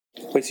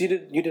Wait, so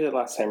you did it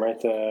last time, right?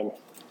 The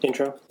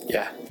intro?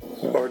 Yeah.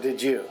 Or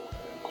did you?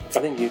 I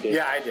think you did.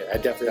 Yeah, I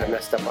did. I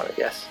messed up on it,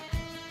 yes.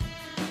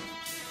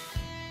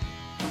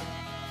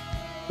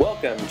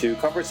 Welcome to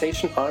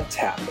Conversation on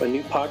Tap, a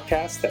new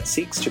podcast that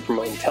seeks to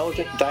promote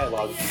intelligent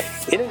dialogue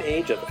in an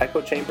age of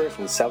echo chambers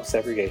and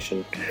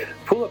self-segregation.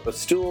 Pull up a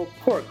stool,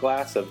 pour a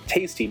glass of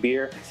tasty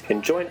beer,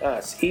 and join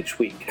us each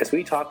week as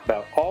we talk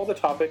about all the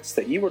topics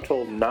that you were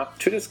told not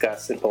to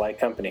discuss in polite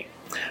company.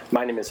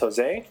 My name is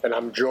Jose. And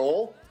I'm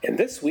Joel. And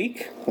this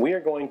week, we are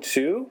going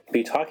to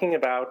be talking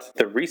about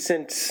the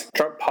recent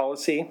Trump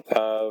policy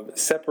of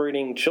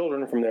separating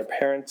children from their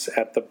parents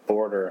at the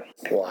border.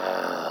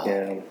 Wow.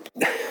 Yeah.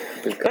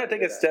 I'm going to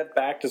take a step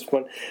back just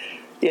one.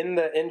 In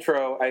the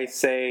intro, I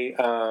say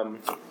a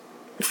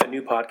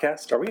new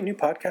podcast. Are we a new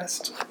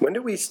podcast? When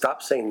did we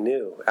stop saying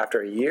new?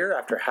 After a year?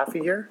 After half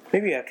a year?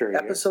 Maybe after a year.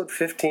 Episode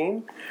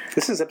 15?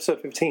 This is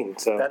episode 15.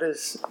 So that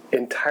is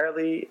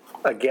entirely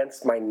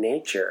against my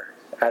nature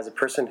as a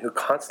person who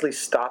constantly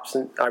starts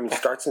and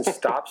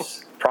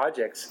stops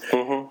projects.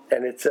 Mm-hmm.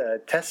 And it's a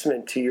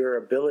testament to your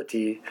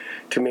ability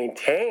to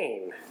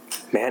maintain.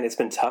 Man, it's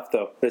been tough,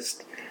 though.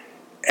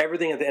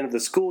 Everything at the end of the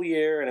school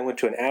year, and I went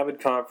to an Avid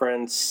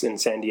conference in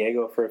San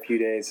Diego for a few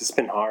days. It's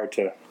been hard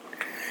to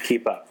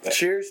keep up.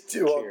 Cheers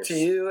to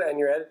you and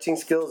your editing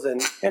skills,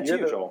 and you're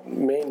the Joel.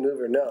 Main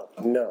mover.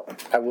 No,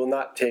 I will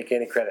not take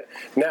any credit.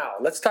 Now,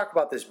 let's talk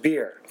about this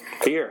beer.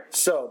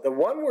 So, the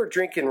one we're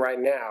drinking right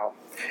now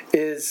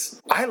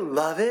is, I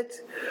love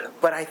it,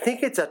 but I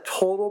think it's a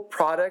total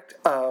product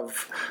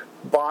of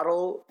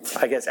bottle,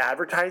 I guess,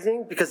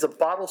 advertising, because the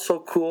bottle's so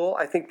cool.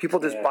 I think people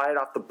just buy it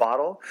off the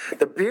bottle.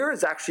 The beer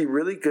is actually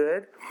really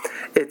good.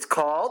 It's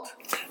called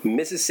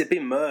Mississippi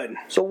Mud.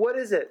 So what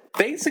is it?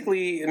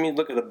 Basically, I mean,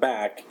 look at the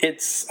back.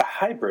 It's a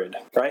hybrid,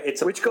 right?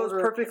 Which goes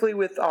perfectly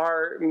with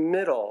our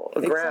middle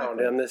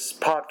ground on this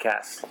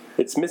podcast.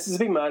 It's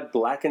Mississippi Mud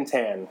Black and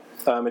Tan.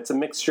 It's a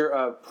mixture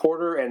of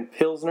porter and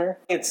pilsner.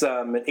 It's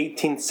an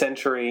 18th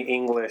century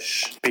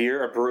English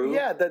beer, a brew.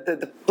 Yeah,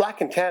 the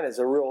Black and Tan is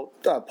a real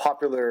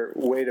popular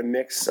way to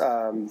mix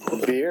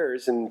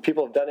beers, and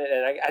people have done it.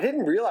 And I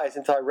didn't realize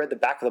until I read the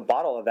back of the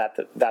bottle of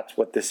that's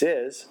what this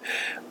is.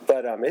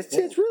 But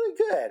it's really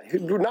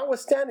good,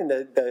 notwithstanding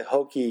the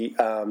hokey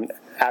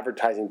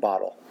advertising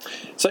bottle.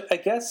 So I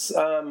guess,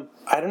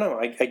 I don't know,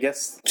 I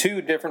guess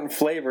two different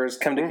flavors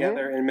come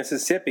together in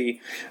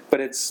Mississippi,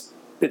 but it's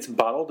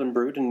bottled and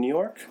brewed in New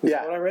York? Is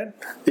that what I read?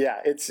 Yeah,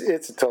 it's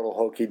a total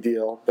hokey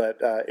deal, but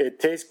it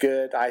tastes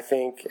good, I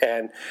think,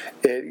 and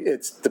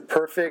it's the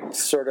perfect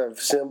sort of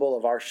symbol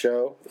of our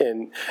show.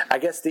 And I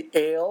guess the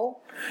ale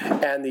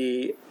and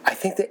I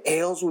think the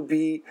ales would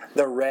be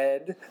the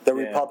red, the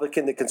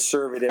Republican, the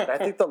conservative. I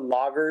think the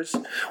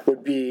lagers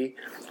would be,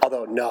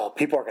 although no,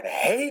 people are going to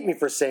hate me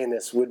for saying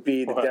this, would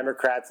be the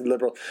Democrats and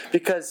liberals,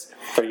 because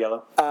they're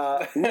yellow.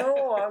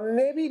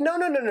 Maybe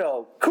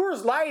no.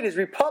 Coors Light is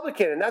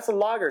Republican, and that's a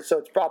lager, so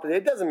it's probably,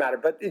 it doesn't matter.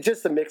 But it's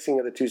just the mixing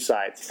of the two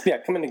sides. Yeah,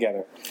 coming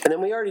together. And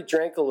then we already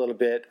drank a little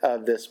bit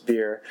of this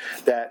beer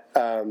that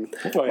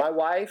my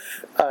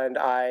wife and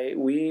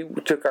we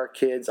took our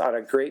kids on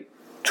a great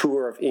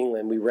tour of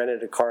England. We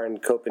rented a car in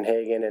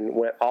Copenhagen and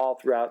went all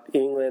throughout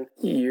England,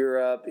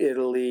 Europe,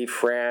 Italy,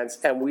 France,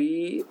 and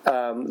we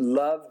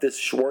loved this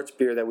Schwartz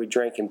beer that we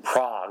drank in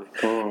Prague.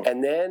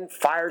 And then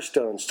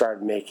Firestone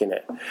started making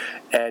it.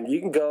 And you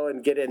can go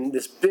and get in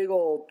this big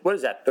old, what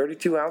is that,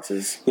 32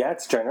 ounces? Yeah,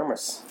 it's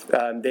ginormous.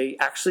 They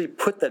actually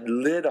put the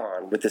lid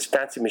on with this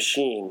fancy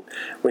machine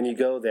when you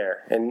go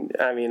there. And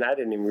I mean, I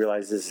didn't even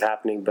realize this is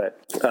happening, but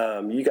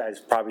you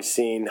guys probably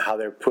seen how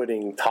they're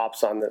putting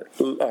tops on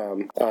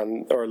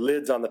or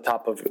lids on the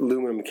top of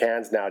aluminum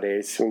cans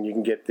nowadays when you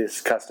can get this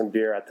custom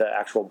beer at the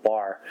actual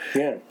bar.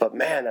 Yeah. But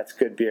man, that's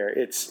good beer.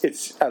 It's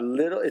just a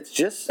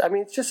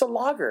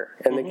lager.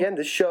 And again,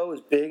 this show is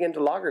big into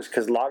lagers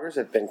because lagers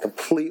have been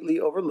completely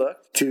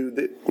overlooked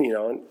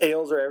and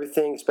ales are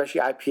everything,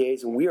 especially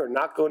IPAs, and we are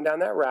not going down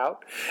that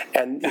route.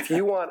 And if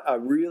you want a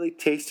really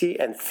tasty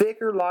and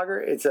thicker lager,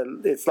 it's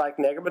like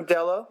Negra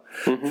Modelo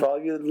for all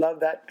of you that love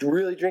that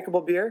really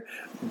drinkable beer,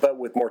 but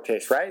with more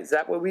taste, right? Is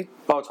that what we...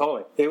 Oh,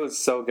 totally. It was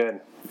so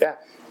good.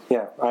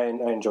 Yeah, I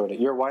enjoyed it.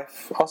 Your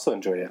wife also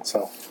enjoyed it.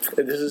 So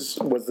this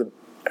was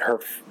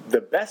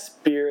the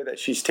best beer that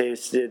she's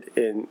tasted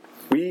in.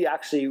 We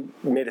actually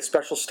made a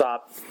special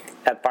stop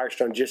at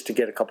Firestone just to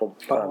get a couple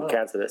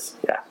cans of this.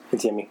 Yeah,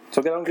 it's yummy.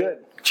 So get on good.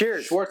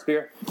 Cheers, Schwartz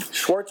beer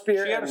Cheers.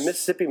 And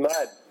Mississippi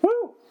Mud.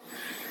 Woo!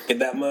 Get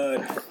that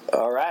mud.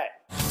 All right.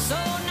 So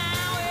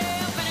now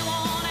if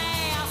anyone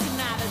asks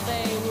tonight if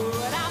they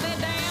would, I'll be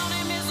down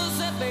in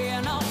Mississippi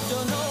and up to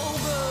no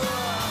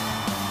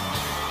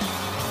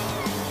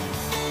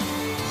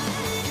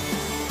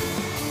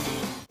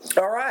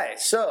good. All right,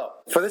 so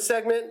for this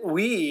segment,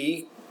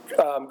 we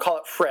call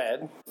it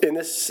Fred. In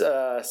this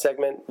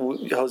segment,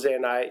 Jose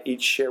and I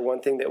each share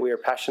one thing that we are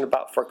passionate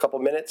about for a couple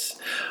minutes,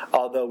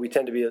 although we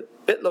tend to be a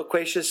bit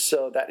loquacious,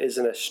 so that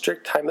isn't a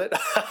strict time limit,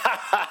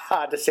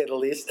 to say the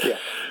least. Yeah.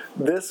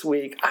 This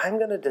week, I'm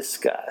going to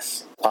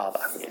discuss Ava.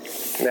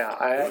 Now,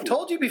 I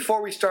told you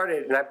before we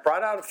started, and I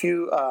brought out a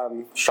few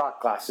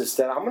shot glasses,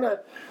 that I'm going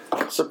to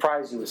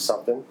surprise you with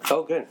something.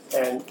 Oh, good.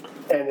 And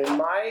in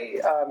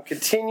my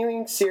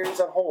continuing series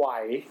on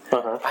Hawaii,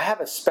 I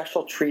have a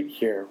special treat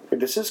here.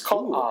 This is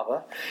called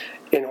Ava.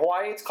 In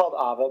Hawaii, it's called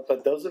Ava,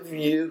 but those of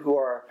you who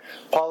are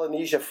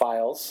Polynesia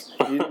files,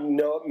 you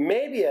know it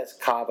maybe as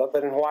Kava,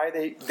 but in Hawaii,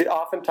 they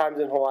oftentimes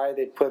in Hawaii,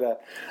 they put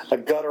a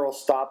guttural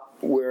stop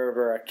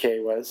wherever a K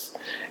was.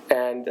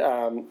 And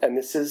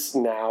this is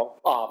now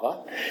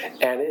Ava,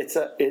 and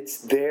it's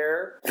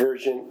their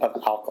version of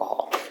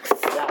alcohol.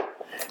 Now,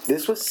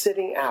 this was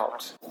sitting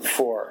out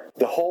for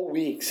the whole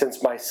week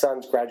since my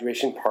son's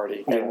graduation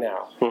party and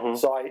now.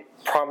 So I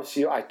promise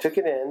you, I took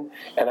it in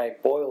and I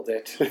boiled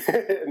it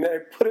and then I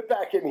put it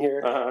back in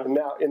here and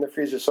now in the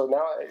freezer. So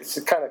now it's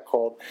kind of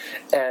cold.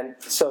 And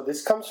so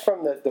this comes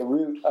from the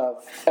root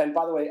of, and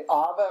by the way,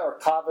 Ava or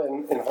Kava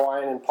in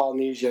Hawaiian and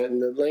Polynesia,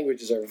 and the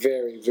languages are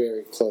very,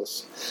 very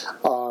close,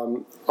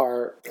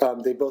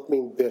 they both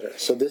mean bitter.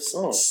 So this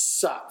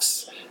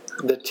sucks.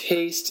 The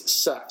taste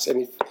sucks,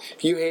 and if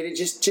you hate it,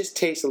 just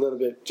taste a little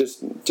bit,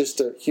 just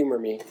to humor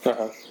me.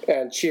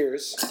 And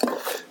cheers.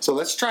 So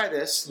let's try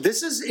this.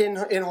 This is in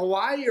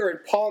Hawaii or in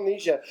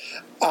Polynesia.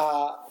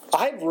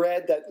 I've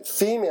read that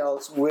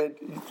females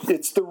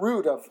it's the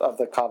root of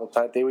the kava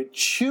plant, they would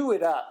chew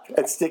it up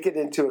and stick it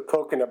into a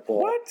coconut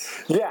bowl. What?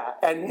 Yeah,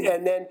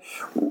 and then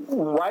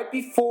right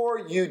before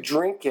you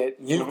drink it,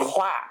 you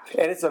clap.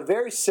 And it's a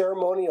very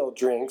ceremonial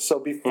drink, so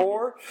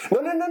before...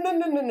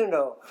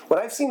 No. When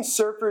I've seen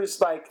surfers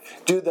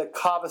do the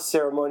kava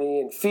ceremony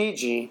in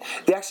Fiji,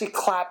 they actually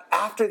clap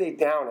after they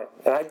down it.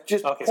 And I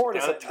just poured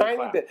us a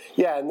tiny bit.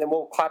 Yeah, and then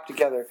we'll clap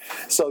together.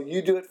 So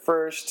you do it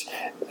first,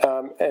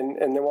 and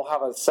then we'll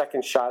have a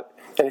second shot.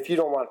 And if you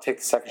don't want to take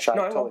the second shot,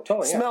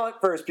 totally, smell it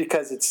first,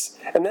 because it's...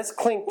 And let's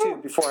clink too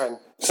beforehand.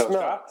 So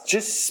smell.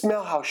 Just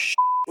smell how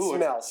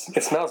smells.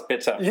 It smells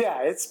bitter.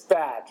 Yeah, it's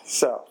bad.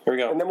 So here we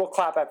go. And then we'll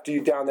clap after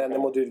you down that, and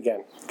then we'll do it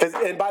again.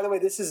 And by the way,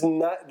 this is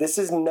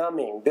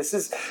numbing.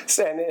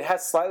 And it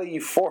has slightly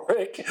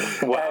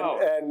euphoric. Wow.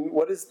 And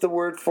what is the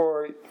word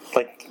for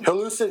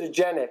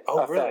hallucinogenic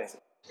effect? Really?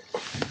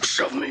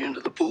 Shove me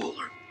into the pool.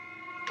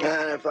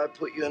 And if I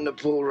put you in the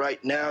pool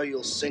right now,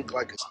 you'll sink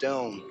like a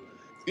stone.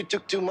 You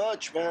took too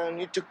much, man.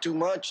 You took too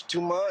much.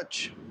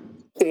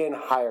 In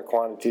higher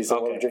quantities than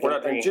what we're drinking. We're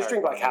not drinking just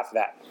drink like half of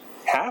that.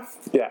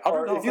 Half? Yeah.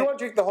 Or if you want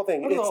to drink the whole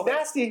thing. It's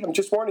nasty. I'm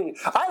just warning you.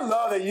 I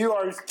love that you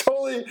are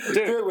totally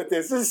good with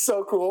this. This is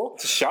so cool.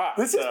 It's a shot.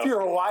 This is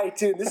pure Hawaii,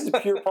 too. This is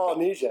pure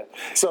Polynesia.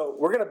 So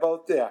we're going to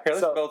both, Here,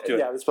 let's both do it.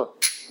 Yeah, let's both.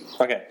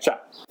 Okay,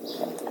 shot.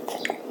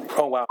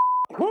 Oh, wow.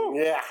 Woo.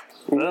 Yeah.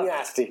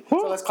 Nasty.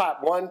 Woo. So let's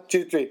clap. 1,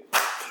 2, 3.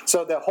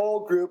 So the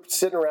whole group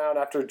sitting around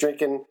after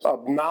drinking a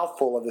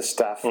mouthful of this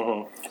stuff.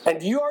 And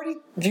do you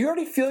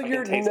already feel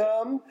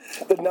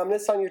the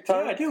numbness on your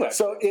tongue? Yeah, I do. Actually.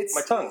 So it's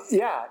my tongue.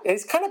 Yeah,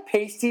 it's kind of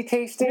pasty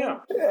tasting. Yeah.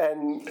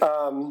 And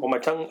well, my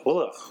tongue.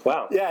 Ugh,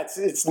 wow. Yeah,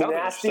 it's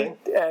nasty,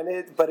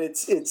 but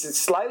it's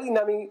slightly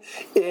numbing.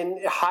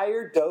 In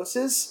higher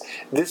doses,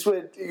 this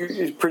would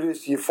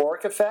produce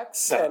euphoric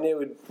effects, and it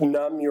would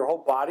numb your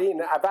whole body.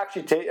 And I've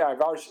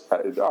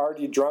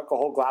already drunk a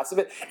whole glass of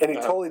it, and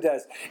it totally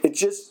does. It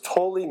just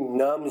totally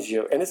numbs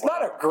you, and it's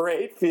not a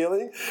great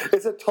feeling.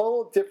 It's a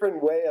total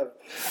different way of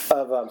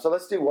so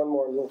let's do one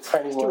more little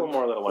tiny one. Do one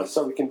more little one,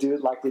 so we can do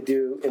it like they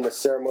do in the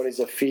ceremonies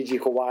of Fiji,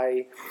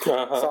 Hawaii,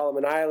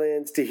 Solomon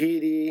Islands,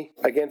 Tahiti.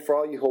 Again, for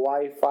all you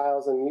Hawaii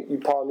files and you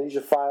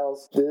Polynesia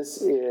files,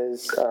 this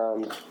is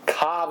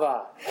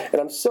kava,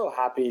 and I'm so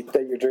happy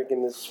that you're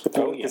drinking this with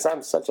me, because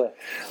I'm such a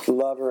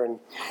lover. And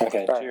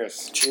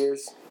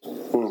cheers.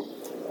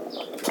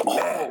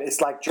 Man,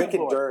 it's like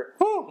drinking dirt.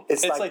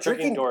 It's like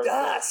drinking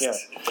dust. Yeah.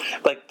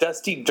 Like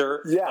dusty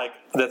dirt,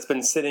 that's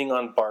been sitting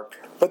on bark.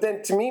 But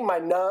then to me, my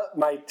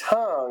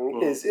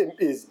tongue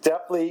is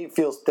definitely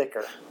feels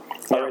thicker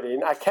already.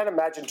 And I can't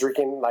imagine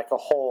drinking like a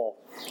whole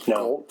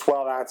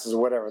 12 ounces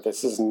or whatever.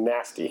 This is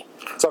nasty.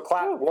 So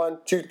clap. 1,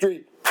 2,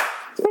 3.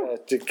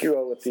 To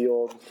go with the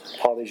old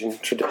Polynesian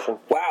tradition.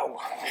 Wow.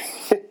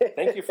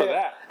 Thank you for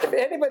that. If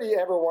anybody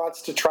ever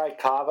wants to try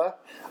kava,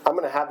 I'm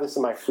going to have this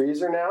in my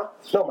freezer now.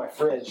 No, my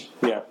fridge.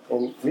 Yeah.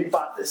 And we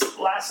bought this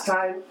last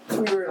time we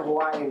were in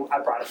Hawaii, and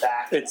I brought it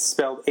back. It's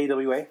spelled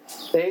AWA?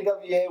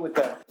 AWA with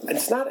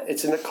it's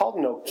called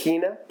an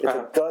okina. It's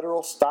a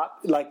guttural stop.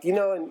 Like, in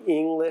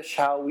English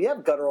how we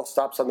have guttural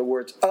stops on the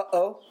words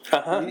uh-oh.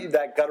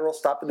 That guttural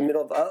stop in the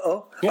middle of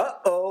uh-oh. Yeah.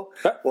 Uh-oh.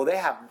 Well, they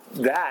have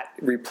that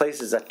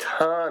replaces a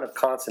ton of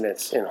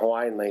consonants in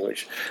Hawaiian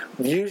language.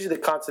 Usually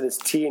the consonants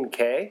T and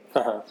K,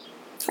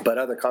 but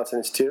other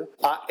consonants too.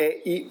 A,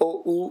 E, I,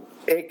 O, U,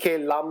 Eke,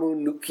 Lamu,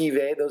 Nuki,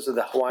 Ve. Those are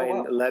the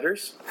Hawaiian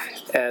letters.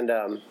 And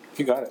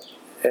you got it.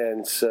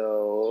 and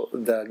so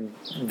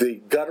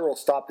the guttural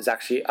stop is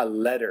actually a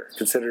letter,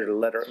 considered a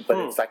letter, but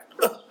it's like.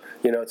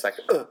 It's like,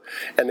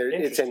 and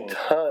it's in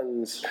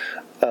tons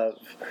of,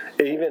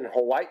 even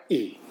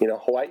Hawaii,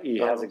 Hawaii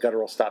has a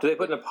guttural stop. Do they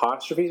put an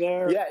apostrophe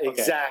there? Yeah, Okay.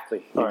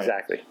 exactly. All right.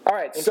 Exactly. All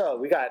right, so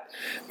we got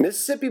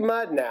Mississippi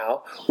Mud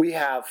now. We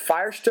have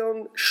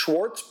Firestone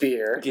Schwartz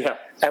beer. Yeah.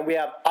 And we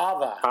have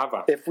Ava.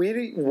 Ava. If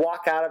we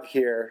walk out of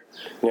here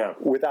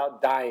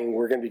without dying,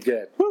 we're going to be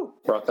good. Woo!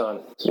 Rock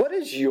on. What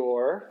is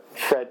your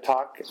Fred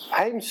talk?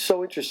 I'm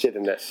so interested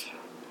in this.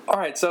 All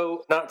right,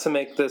 so not to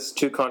make this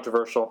too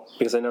controversial,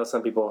 because I know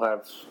some people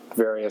have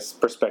various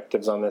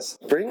perspectives on this.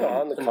 Bring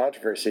on the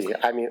controversy.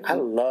 I mean, I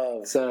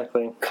love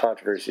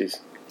controversies.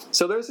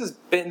 So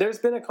there's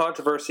been a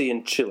controversy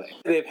in Chile.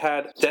 They've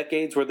had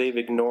decades where they've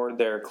ignored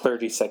their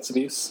clergy sex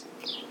abuse.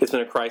 It's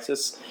been a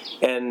crisis.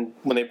 And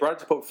when they brought it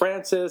to Pope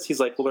Francis, he's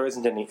like, well, there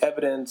isn't any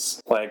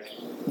evidence. Like,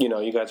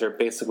 you guys are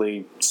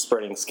basically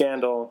spreading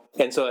scandal.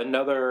 And so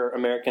another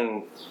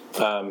American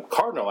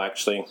cardinal,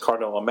 actually,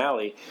 Cardinal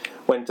O'Malley,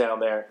 went down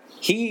there.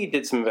 He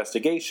did some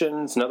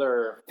investigations.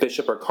 Another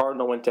bishop or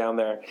cardinal went down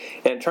there.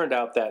 And it turned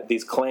out that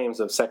these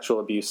claims of sexual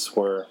abuse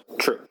were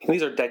true. And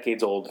these are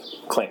decades-old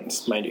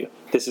claims, mind you.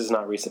 This is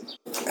not recent.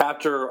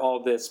 After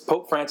all this,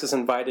 Pope Francis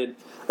invited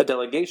a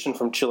delegation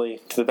from Chile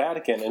to the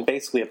Vatican and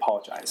basically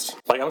apologized.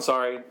 Like, I'm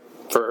sorry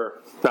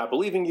for not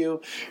believing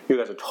you. You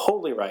guys are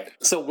totally right.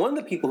 So one of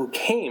the people who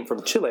came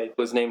from Chile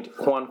was named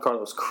Juan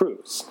Carlos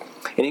Cruz.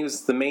 And he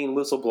was the main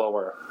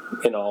whistleblower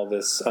in all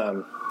this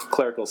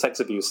clerical sex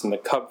abuse and the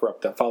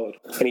cover-up that followed.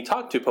 And he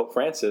talked to Pope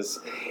Francis,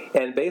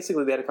 and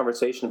basically they had a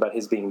conversation about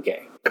his being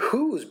gay.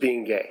 Who's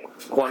being gay?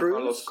 Juan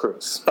Carlos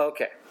Cruz.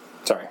 Okay.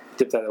 Sorry,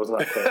 dip that was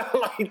not clear.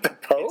 Like the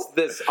Pope? It's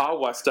this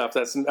Awa stuff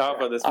that's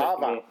Ava that's making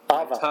me...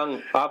 Ava.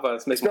 Tongue, Ava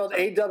is making It's spelled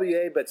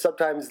AWA, but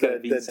sometimes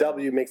the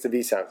W makes the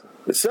V sound.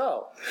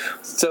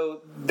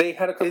 So they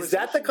had a conversation. Is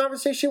that the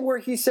conversation where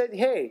he said,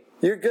 hey,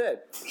 you're good?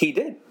 He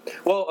did.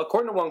 Well,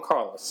 according to Juan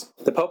Carlos,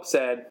 the Pope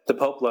said, the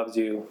Pope loves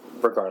you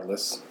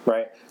regardless,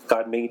 right?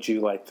 God made you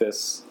like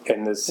this,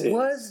 and this is...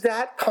 Was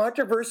that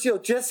controversial?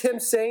 Just him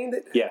saying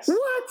that? Yes.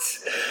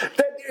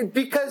 What?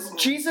 Because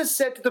Jesus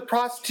said to the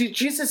prostitute,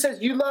 Jesus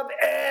says, you love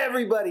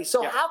everybody.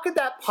 So how could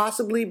that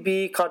possibly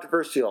be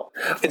controversial?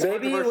 It's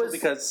controversial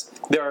because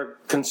there are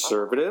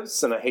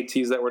conservatives, and I hate to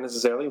use that word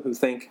necessarily, who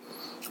think,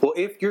 well,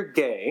 if you're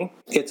gay,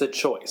 it's a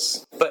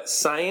choice. But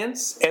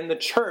science and the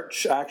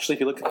church, actually,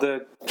 if you look at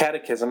the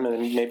catechism,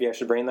 and maybe I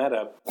should bring that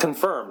up,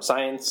 confirm,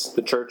 science,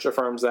 the church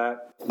affirms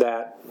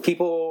that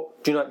people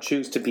do not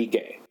choose to be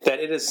gay. That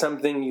it is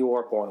something you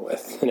are born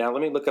with. Now,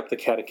 let me look up the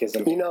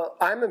catechism.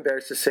 I'm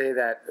embarrassed to say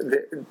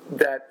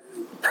that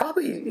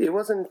probably it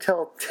wasn't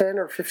until 10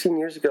 or 15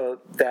 years ago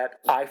that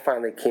I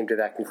finally came to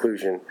that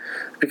conclusion.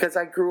 Because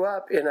I grew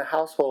up in a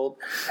household,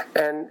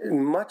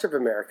 and much of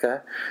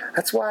America,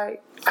 that's why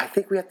I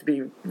think we have to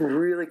be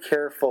really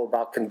careful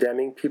about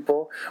condemning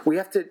people. We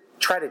have to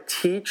try to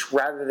teach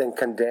rather than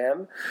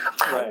condemn.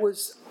 Right.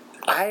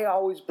 I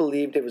always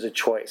believed it was a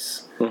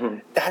choice. Mm-hmm.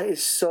 That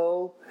is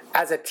so...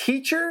 As a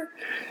teacher,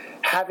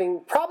 having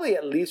probably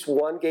at least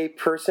one gay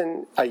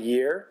person a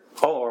year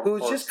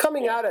who's just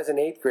coming out as an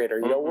 8th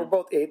grader, we're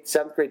both 8th,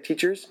 7th grade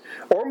teachers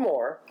or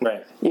more.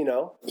 Right.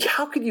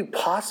 How could you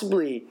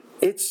possibly?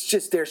 It's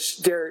just they're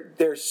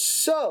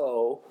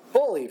so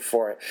bullied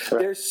for it.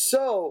 Right. They're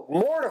so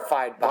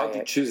mortified by it. Why did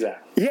you choose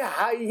that?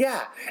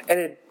 Yeah, and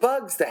it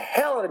bugs the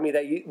hell out of me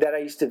that I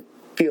used to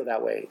feel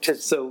that way.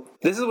 So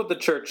this is what the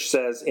church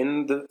says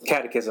in the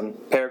catechism,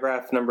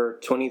 paragraph number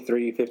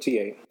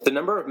 2358. The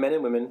number of men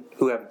and women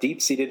who have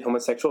deep-seated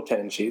homosexual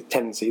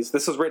tendencies,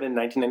 this was written in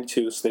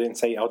 1992, so they didn't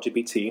say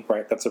LGBT,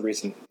 right? That's a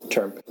recent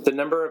term. The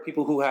number of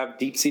people who have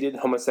deep-seated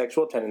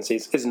homosexual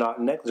tendencies is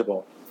not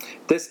negligible.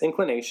 This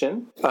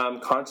inclination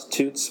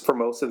constitutes for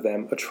most of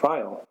them a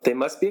trial. They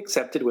must be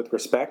accepted with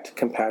respect,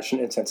 compassion,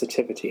 and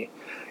sensitivity.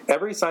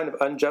 Every sign of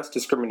unjust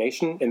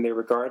discrimination in their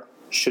regard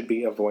should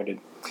be avoided.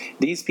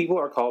 These people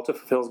are called to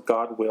fulfill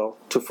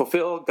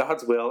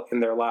God's will in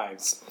their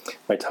lives.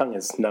 My tongue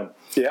is numb.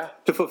 Yeah.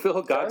 To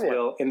fulfill God's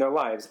will in their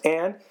lives.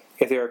 And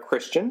if they are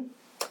Christian,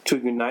 to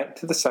unite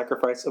to the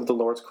sacrifice of the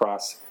Lord's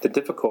cross the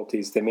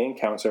difficulties they may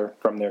encounter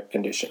from their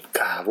condition.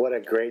 God, what a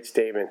great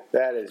statement.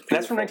 That is beautiful.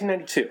 That's from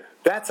 1992.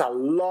 That's a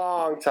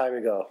long time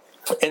ago.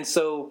 And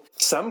so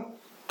some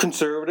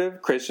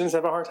conservative Christians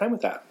have a hard time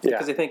with that.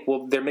 Because they think,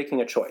 well, they're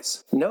making a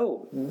choice.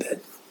 No,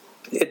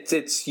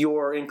 it's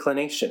your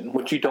inclination,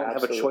 which you don't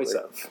have a choice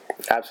of.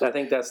 Absolutely. I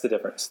think that's the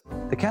difference.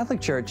 The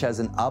Catholic Church has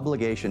an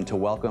obligation to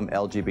welcome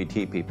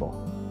LGBT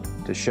people,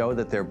 to show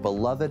that they're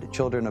beloved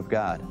children of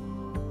God,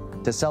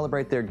 to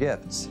celebrate their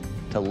gifts,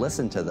 to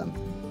listen to them,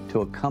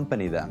 to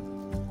accompany them,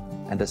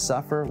 and to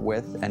suffer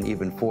with and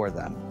even for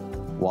them.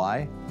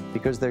 Why?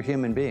 Because they're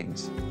human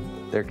beings.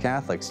 They're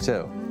Catholics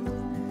too.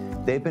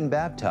 They've been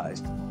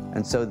baptized,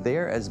 and so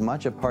they're as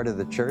much a part of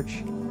the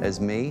church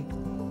as me,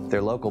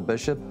 their local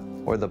bishop,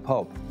 or the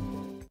Pope.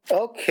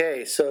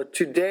 Okay, so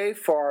today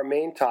for our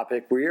main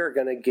topic, we are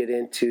going to get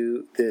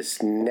into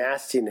this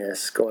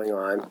nastiness going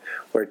on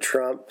where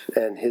Trump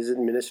and his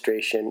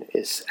administration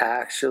is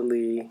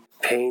actually,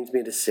 pains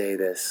me to say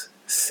this,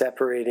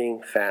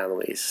 separating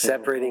families,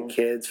 separating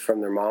kids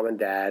from their mom and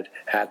dad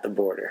at the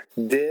border.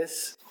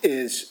 This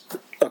is,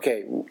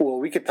 okay, well,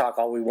 we could talk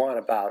all we want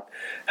about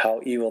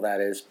how evil that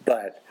is,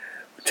 but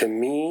to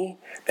me,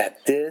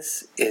 that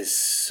this is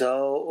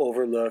so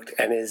overlooked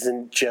and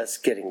isn't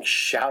just getting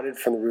shouted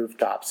from the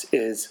rooftops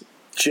is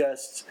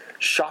just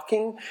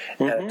shocking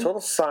and a total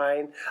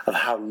sign of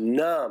how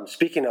numb,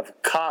 speaking of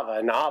Kava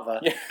and Ava,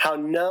 how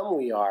numb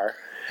we are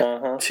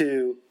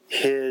to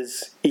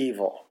his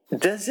evil.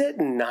 Does it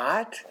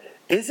not?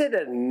 Is it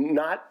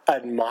not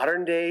a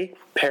modern day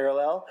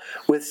parallel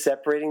with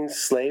separating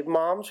slave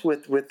moms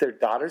with their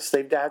daughters,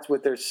 slave dads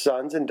with their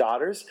sons and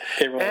daughters,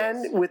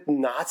 and with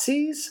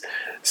Nazis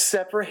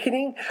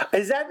separating?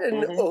 Is that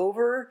an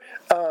over,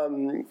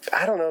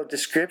 I don't know,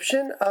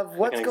 description of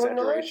what's going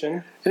on?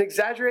 An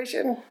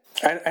exaggeration?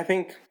 I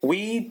think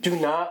we do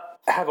not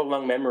have a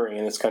long memory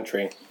in this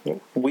country.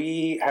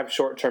 We have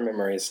short-term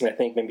memories, and I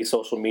think maybe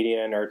social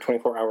media and our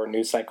 24-hour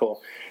news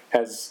cycle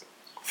has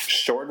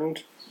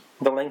shortened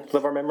the length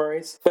of our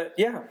memories. But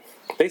yeah,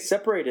 they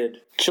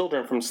separated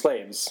children from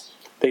slaves.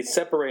 They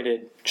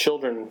separated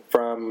children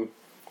from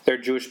their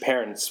Jewish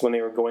parents when they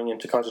were going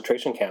into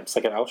concentration camps,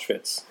 like at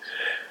Auschwitz.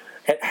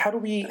 And how do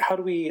we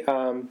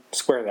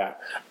square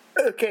that?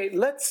 Okay,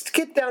 let's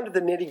get down to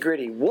the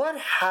nitty-gritty. What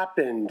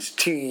happened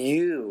to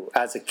you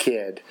as a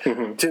kid?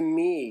 To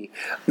me,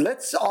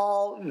 let's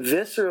all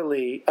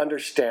viscerally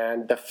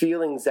understand the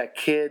feelings that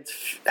kids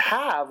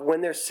have when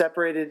they're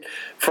separated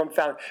from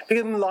family.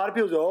 Because a lot of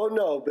people say, oh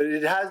no, but it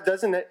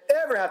doesn't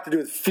ever have to do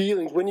with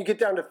feelings. When you get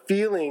down to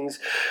feelings,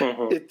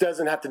 it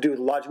doesn't have to do with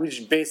logic. We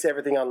just base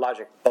everything on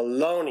logic.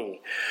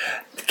 Baloney.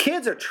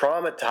 Kids are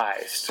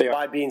traumatized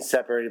by being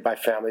separated by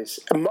families.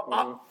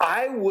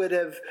 I would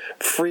have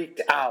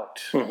freaked out.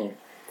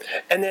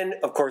 And then,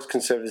 of course,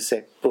 conservatives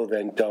say, well,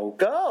 then don't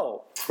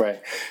go.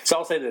 Right. So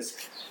I'll say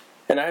this,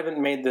 and I haven't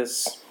made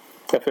this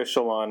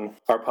official on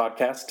our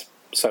podcast,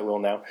 so I will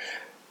now.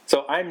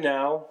 So I'm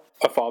now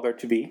a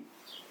father-to-be,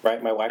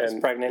 right? My wife is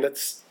pregnant.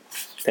 Let's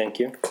Thank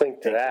you.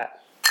 clink to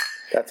that.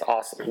 That's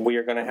awesome. We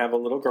are going to have a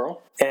little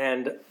girl.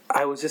 And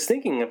I was just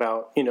thinking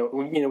about,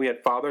 we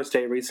had Father's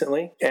Day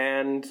recently,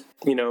 and,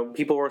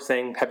 people were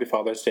saying Happy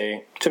Father's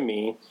Day to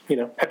me,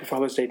 Happy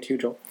Father's Day to you,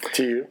 Joel.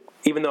 To you.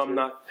 Even though I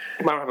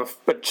don't have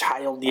a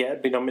child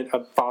yet, but I'm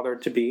a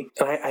father-to-be.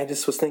 And I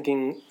just was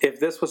thinking, if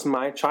this was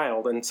my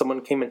child and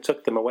someone came and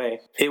took them away,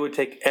 it would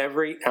take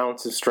every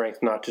ounce of strength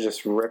not to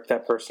just rip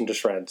that person to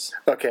shreds.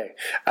 Okay,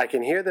 I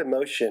can hear the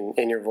emotion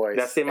in your voice.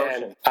 That's the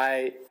emotion. And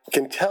I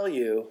can tell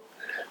you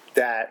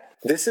that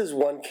this is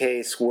one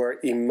case where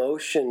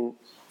emotion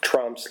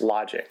trumps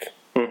logic.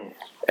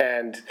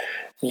 And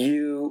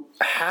you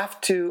have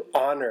to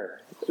honor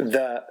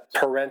the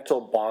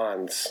parental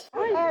bonds.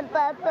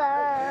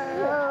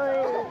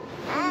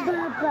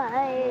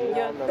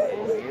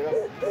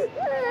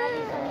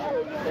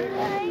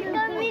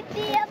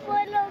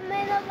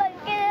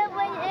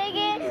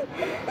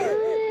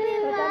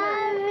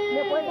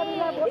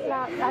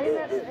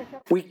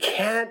 We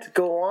can't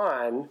go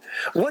on.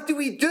 What do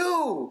we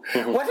do?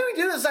 What do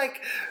we do? It's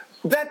like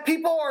that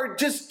people are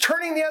just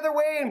turning the other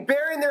way and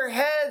burying their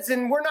heads,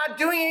 and we're not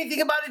doing anything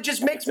about it.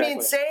 Just makes me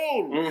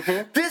insane.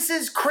 This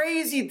is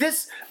crazy.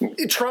 This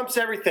trumps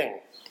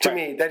everything to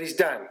me that he's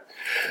done.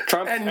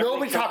 And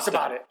nobody talks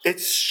about it.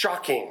 It's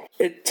shocking.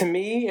 To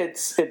me,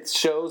 it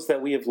shows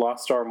that we have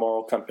lost our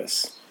moral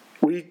compass.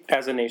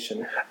 As a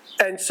nation.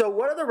 And so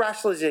what are the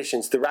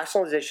rationalizations? The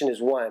rationalization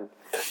is one,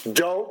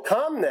 don't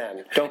come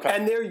then. Don't come.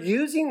 And they're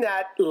using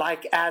that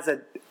like as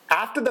a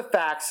after the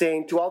fact,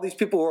 saying to all these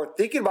people who are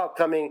thinking about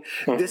coming,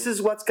 this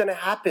is what's going to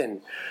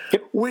happen,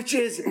 which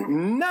is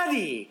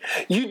nutty.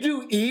 You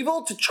do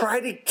evil to try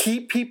to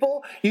keep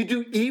people. You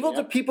do evil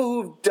to people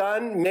who've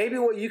done maybe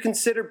what you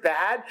consider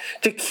bad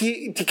to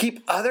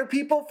keep other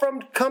people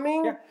from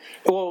coming. Yeah.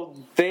 Well,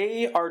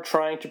 they are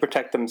trying to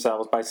protect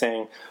themselves by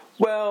saying,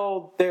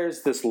 well,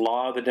 there's this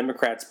law the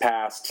Democrats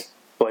passed.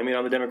 Blame it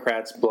on the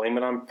Democrats. Blame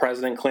it on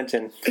President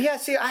Clinton. Yeah,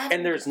 see,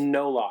 and there's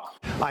no law.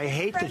 I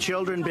hate the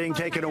children being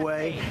taken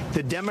away.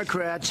 The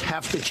Democrats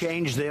have to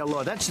change their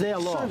law. That's their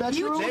law. That's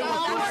your law.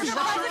 Why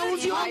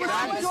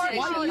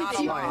do you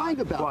keep lying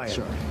about it,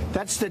 sir?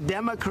 That's the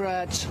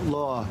Democrats'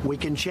 law. We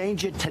can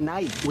change it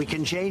tonight. We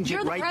can change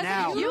it right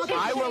now.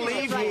 I will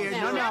leave here.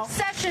 No.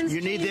 You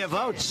need their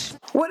votes.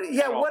 What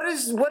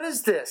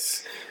is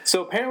this?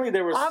 So apparently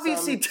there was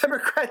obviously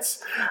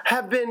Democrats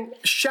have been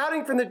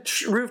shouting from the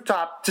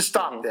rooftop to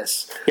stop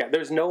this. Yeah,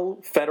 there's no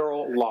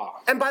federal law.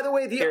 And by the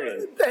way,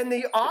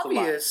 the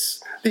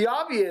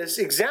obvious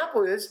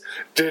example is,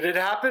 did it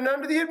happen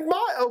under the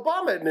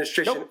Obama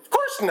administration? Nope. Of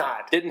course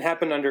not. Didn't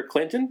happen under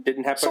Clinton.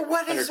 Didn't happen.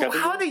 So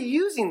how are they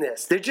using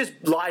this? They're just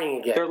lying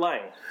again. They're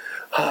lying.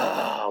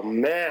 Oh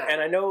man!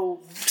 And I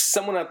know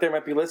someone out there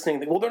might be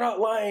listening. Well, they're not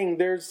lying.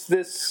 There's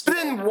this. But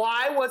then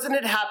why wasn't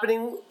it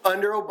happening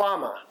under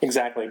Obama?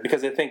 Exactly,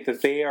 because they think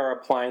that they are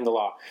applying the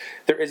law.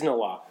 There is no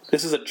law.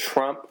 This is a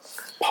Trump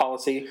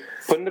policy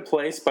put into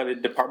place by the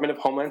Department of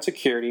Homeland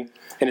Security,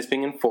 and it's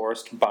being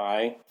enforced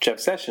by Jeff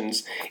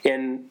Sessions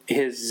in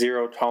his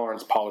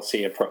zero-tolerance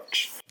policy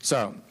approach.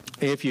 So,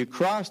 if you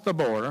cross the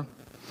border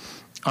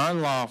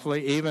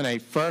unlawfully, even a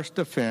first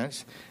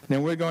offense,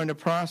 then we're going to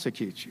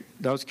prosecute you.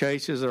 Those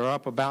cases are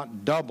up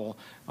about double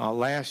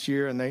last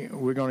year, and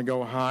we're going to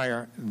go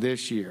higher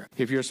this year.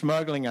 If you're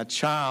smuggling a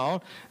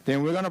child,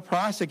 then we're going to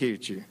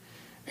prosecute you,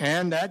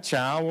 and that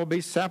child will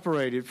be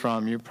separated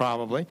from you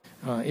probably.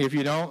 If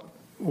you don't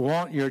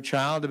want your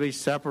child to be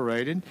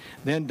separated,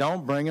 then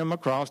don't bring them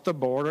across the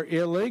border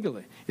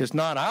illegally. It's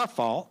not our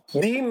fault.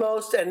 The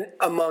most, and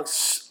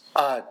amongst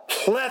a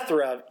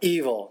plethora of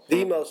evil,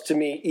 the most, to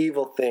me,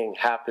 evil thing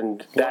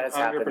happened. That has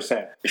happened.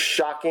 100%.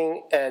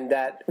 Shocking, and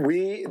that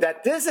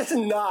this has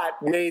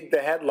not made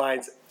the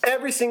headlines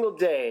every single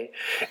day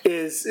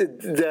is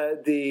the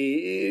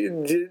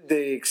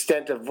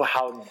extent of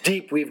how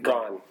deep we've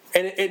gone.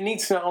 And it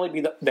needs to not only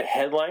be the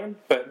headline,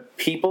 but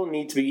people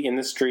need to be in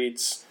the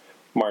streets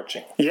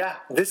marching. Yeah,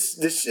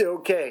 this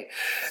okay.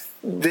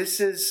 This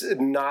is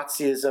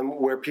Nazism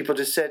where people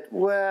just said,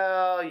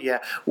 well, yeah,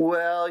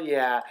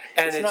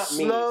 and it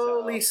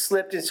slowly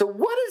slipped in. So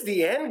what is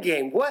the end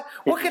game? What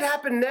could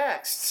happen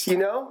next, you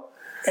know?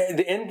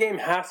 The end game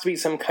has to be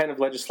some kind of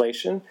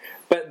legislation,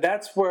 but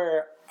that's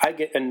where I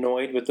get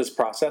annoyed with this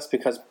process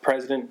because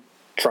President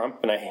Trump,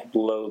 and I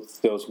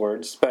loathe those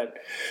words, but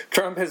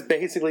Trump has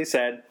basically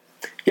said,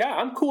 yeah,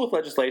 I'm cool with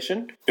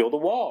legislation. Build a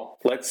wall.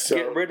 Let's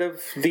get rid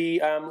of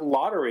the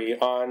lottery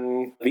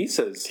on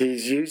visas.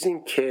 He's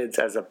using kids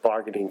as a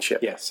bargaining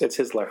chip. Yes, it's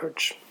his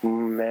leverage.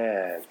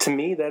 Man. To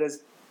me, that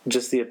is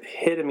just the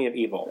epitome of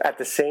evil. At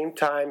the same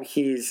time,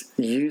 he's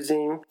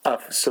using a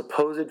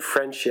supposed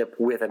friendship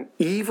with an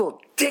evil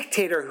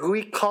dictator who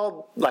he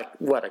called, a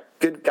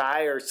good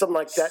guy or something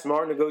like that.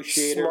 Smart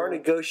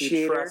negotiator.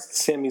 He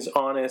trusts him. He's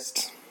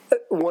honest.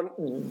 Worse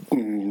than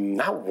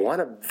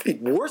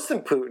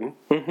Putin.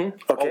 Mm-hmm. Okay.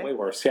 Oh, way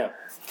worse, yeah.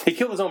 He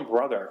killed his own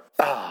brother.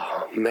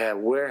 Oh,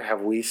 man, where have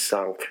we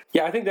sunk?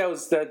 Yeah, I think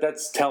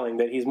that's telling,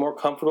 that he's more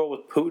comfortable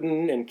with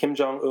Putin and Kim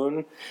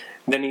Jong-un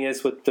than he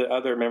is with the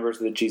other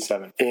members of the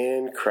G7.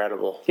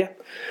 Incredible. Yeah.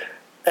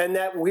 And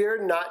that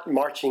we're not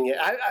marching it.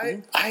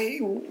 I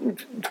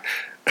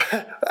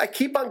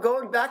keep on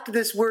going back to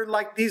this. We're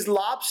like these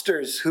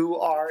lobsters who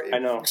are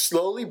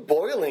slowly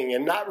boiling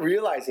and not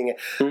realizing it.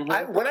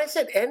 Mm-hmm. When I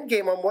said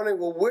endgame, I'm wondering,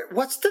 well,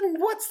 what's the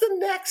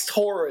next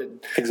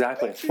horrid?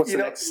 Exactly. What's the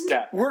next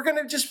step? We're going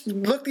to just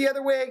look the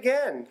other way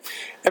again.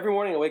 Every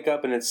morning I wake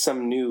up and it's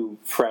some new,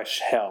 fresh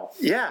hell.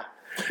 Yeah.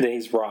 That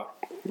he's wrought.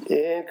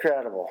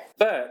 Incredible.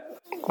 But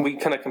we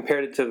kind of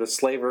compared it to the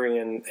slavery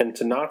and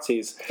to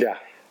Nazis. Yeah.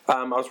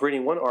 I was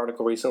reading one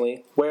article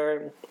recently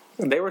where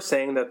they were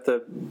saying that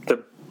the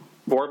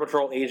Border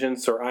Patrol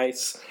agents or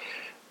ICE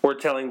were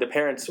telling the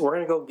parents, we're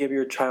going to go give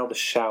your child a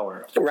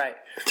shower. Right.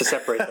 To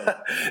separate them.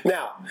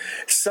 Now,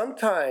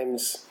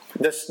 sometimes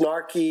the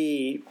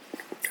snarky,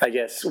 I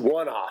guess,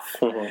 one-off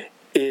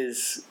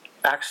is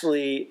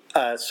actually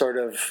a sort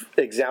of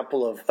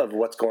example of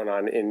what's going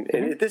on.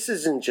 And this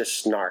isn't just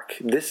snark.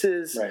 This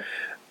is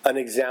an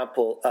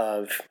example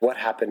of what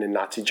happened in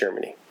Nazi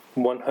Germany.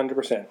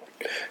 100%.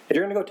 If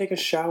you're going to go take a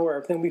shower,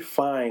 everything will be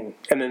fine.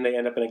 And then they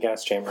end up in a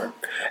gas chamber.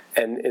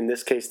 And in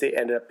this case, they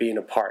ended up being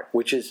apart,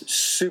 which is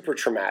super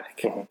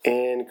traumatic. Mm-hmm.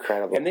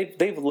 Incredible. And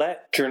they've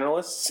let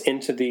journalists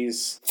into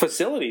these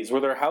facilities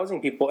where they're housing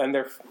people, and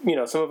they're,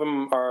 some of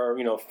them are,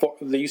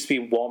 they used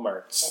to be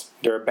Walmarts.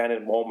 They're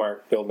abandoned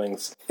Walmart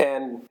buildings.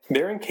 And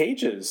they're in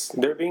cages.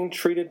 They're being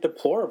treated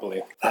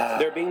deplorably.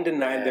 They're being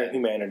denied their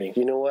humanity.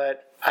 You know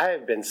what? I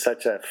have been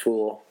such a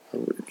fool.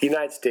 The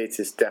United States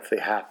is definitely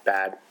half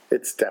bad.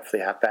 It's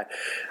definitely half bad.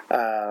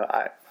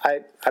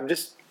 I'm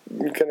just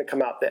going to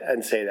come out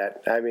and say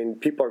that. I mean,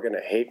 people are going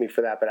to hate me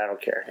for that, but I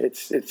don't care.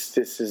 This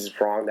is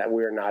wrong that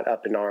we're not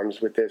up in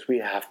arms with this. We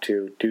have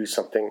to do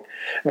something.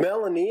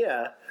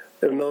 Melania,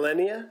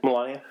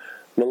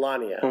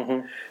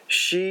 mm-hmm.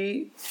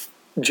 She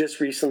just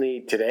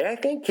recently today, I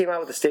think, came out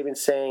with a statement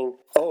saying,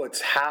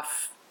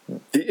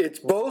 it's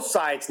both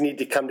sides need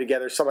to come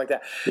together, something like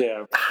that.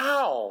 Yeah.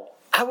 How?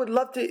 I would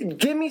love to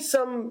give me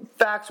some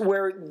facts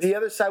where the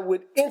other side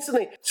would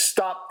instantly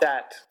stop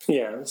that.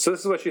 Yeah, so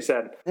this is what she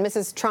said.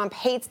 Mrs. Trump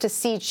hates to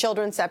see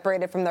children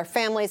separated from their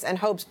families and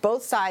hopes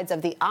both sides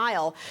of the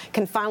aisle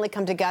can finally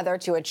come together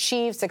to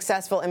achieve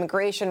successful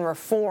immigration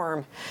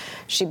reform.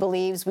 She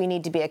believes we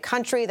need to be a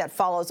country that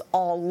follows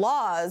all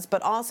laws,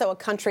 but also a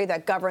country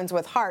that governs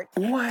with heart.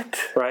 What?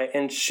 Right,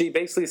 and she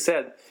basically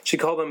said, she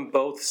called them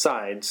both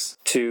sides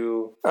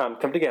to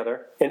come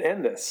together and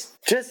end this.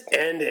 Just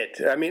end it.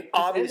 I mean,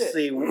 obviously,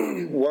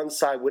 obviously one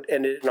side would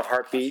end it in a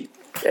heartbeat,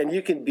 and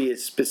you can be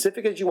as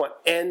specific as you want.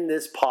 End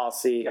this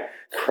policy.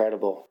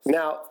 Incredible.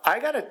 Now, I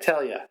got to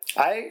tell you,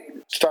 I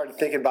started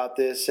thinking about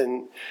this,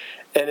 and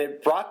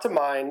it brought to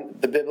mind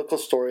the biblical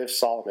story of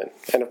Solomon.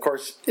 And of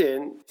course,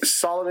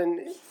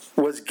 Solomon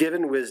was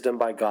given wisdom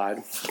by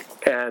God,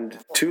 and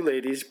two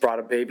ladies brought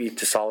a baby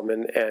to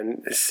Solomon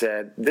and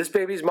said, "This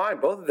baby's mine."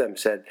 Both of them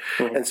said.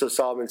 And so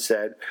Solomon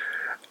said,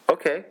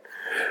 "Okay,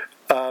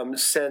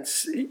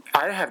 since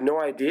I have no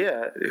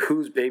idea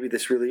whose baby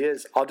this really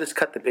is, I'll just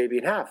cut the baby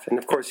in half." And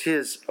of course,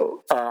 his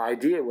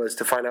idea was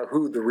to find out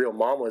who the real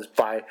mom was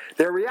by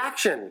their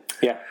reaction.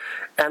 Yeah.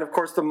 And of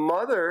course, the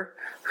mother,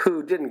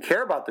 who didn't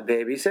care about the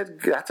baby,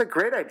 said, "That's a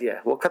great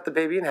idea. We'll cut the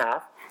baby in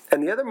half."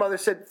 And the other mother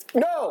said,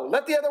 "No,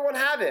 let the other one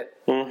have it."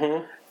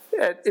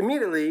 And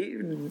immediately,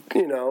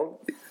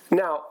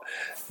 now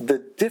the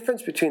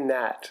difference between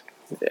that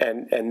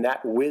and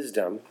that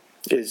wisdom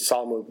is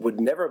Solomon would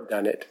never have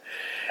done it.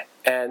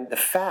 And the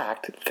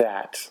fact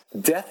that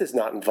death is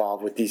not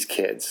involved with these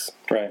kids,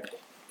 right?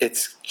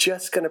 It's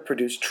just going to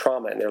produce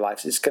trauma in their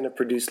lives. It's going to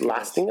produce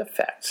lasting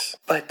effects.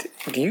 But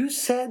you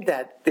said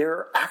that there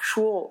are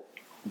actual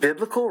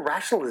biblical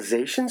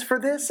rationalizations for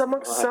this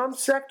amongst some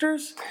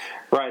sectors?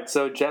 Right.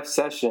 So Jeff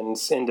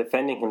Sessions, in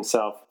defending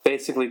himself,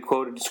 basically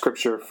quoted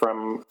scripture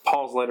from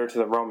Paul's letter to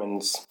the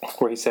Romans,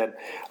 where he said,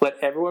 "Let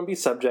everyone be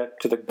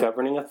subject to the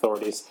governing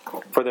authorities,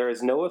 for there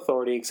is no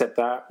authority except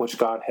that which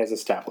God has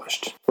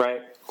established."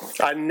 Right?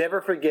 I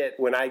never forget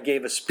when I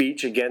gave a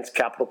speech against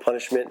capital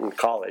punishment in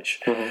college.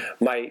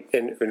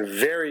 In a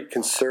very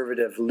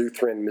conservative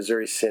Lutheran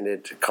Missouri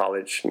Synod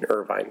college in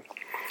Irvine,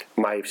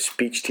 my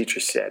speech teacher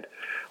said,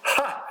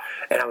 "Ha!"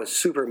 And I was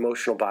super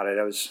emotional about it.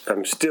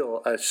 I'm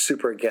still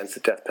super against the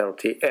death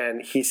penalty.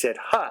 And he said,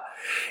 "Ha!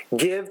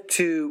 Give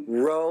to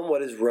Rome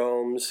what is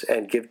Rome's,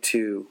 and give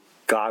to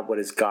God what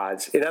is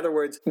God's." In other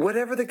words,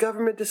 whatever the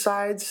government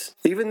decides,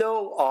 even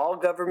though all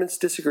governments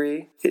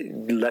disagree,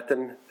 let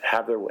them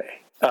have their way.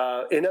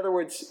 In other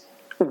words,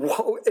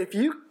 if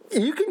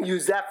you can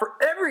use that for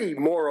every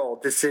moral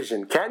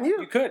decision, can't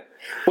you? You could.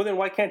 Well, then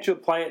why can't you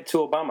apply it to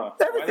Obama?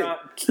 Everything. Why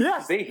not?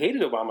 Yeah. They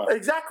hated Obama.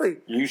 Exactly.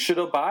 You should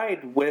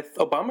abide with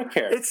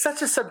Obamacare. It's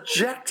such a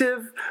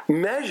subjective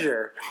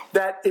measure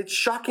that it's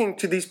shocking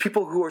to these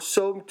people who are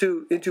so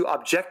into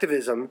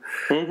objectivism.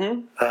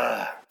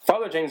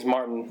 Father James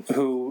Martin,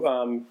 who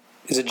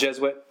is a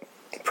Jesuit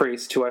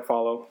priest who I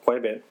follow quite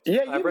a bit.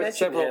 Yeah, I've read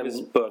several of his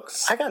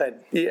books.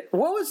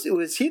 What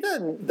was he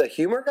the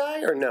humor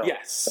guy or no?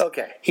 Yes.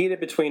 Okay. He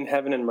did Between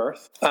Heaven and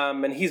Mirth,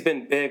 and he's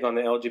been big on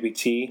the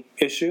LGBT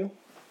issue.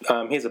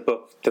 He has a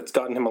book that's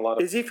gotten him a lot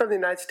of... Is he from the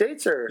United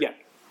States or? Yeah.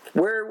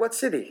 What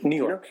city? New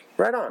York.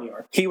 Right on. New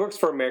York. He works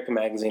for American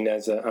Magazine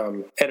as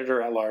an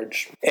editor at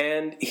large.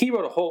 And he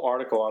wrote a whole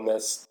article on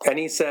this. And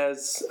he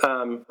says,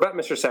 about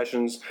Mr.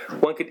 Sessions,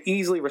 one could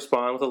easily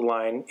respond with a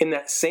line in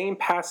that same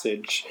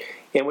passage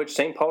in which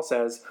St. Paul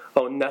says,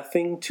 "Owe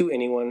nothing to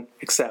anyone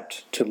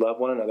except to love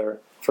one another,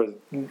 for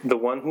the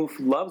one who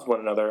loves one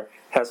another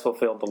has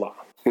fulfilled the law."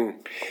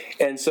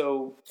 And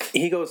so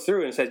he goes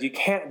through and says you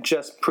can't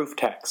just proof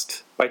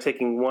text by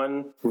taking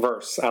one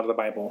verse out of the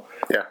Bible,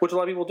 which a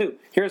lot of people do.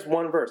 Here's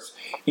one verse.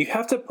 You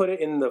have to put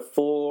it in the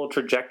full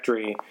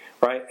trajectory,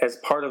 right, as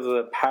part of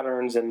the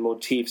patterns and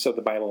motifs of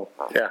the Bible.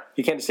 Yeah.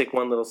 You can't just take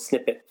one little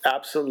snippet.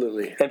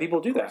 Absolutely. And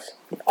people do that.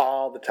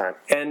 All the time.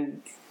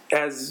 And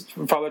as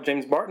Father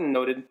James Martin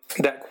noted,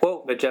 that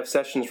quote that Jeff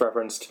Sessions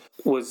referenced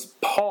was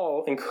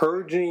Paul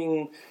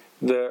encouraging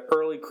the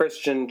early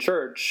Christian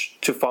church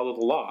to follow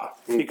the law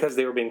because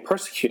they were being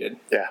persecuted.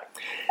 Yeah.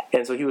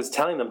 And so he was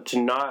telling them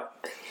to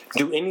not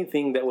do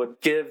anything that would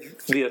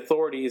give the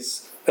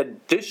authorities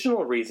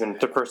additional reason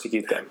to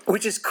persecute them.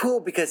 Which is cool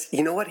because,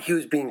 you know what? He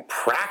was being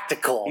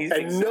practical.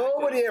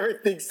 Nobody ever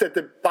thinks that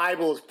the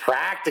Bible is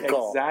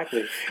practical.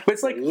 Exactly. But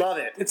it's like... Love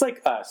it. It's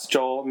like us,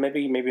 Joel.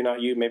 Maybe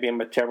not you. Maybe I'm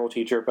a terrible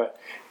teacher. But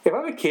if I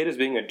have a kid who's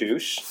being a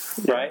douche,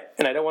 right,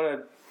 and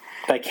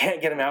I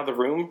can't get him out of the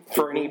room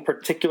for any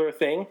particular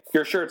thing,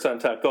 your shirt's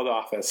untucked, go to the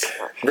office.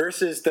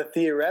 Versus the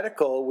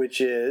theoretical, which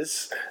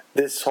is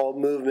this whole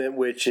movement,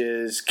 which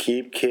is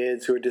keep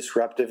kids who are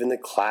disruptive in the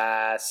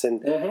class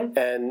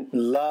and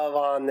love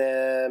on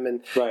them,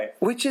 and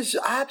which is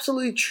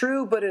absolutely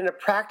true, but in a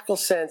practical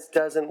sense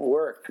doesn't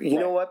work. You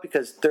know what?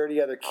 Because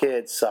 30 other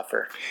kids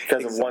suffer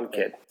because of one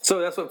kid. So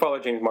that's what Father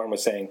James Martin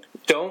was saying.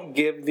 Don't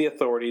give the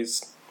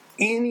authorities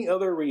any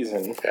other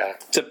reason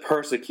to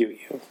persecute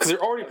you, because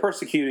they're already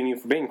persecuting you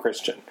for being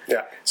Christian.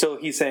 Yeah. So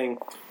he's saying,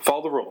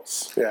 follow the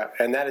rules. Yeah,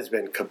 and that has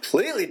been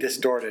completely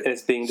distorted. And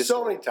it's being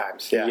distorted so many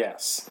times. Yeah.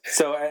 Yes.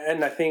 So,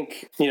 and I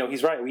think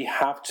he's right. We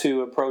have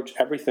to approach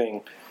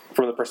everything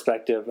from the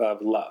perspective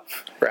of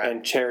love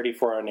and charity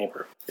for our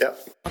neighbor.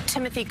 Yep.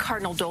 Timothy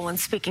Cardinal Dolan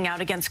speaking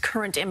out against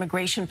current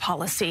immigration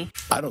policy.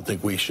 I don't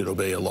think we should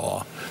obey a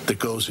law that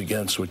goes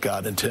against what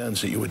God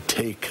intends, that you would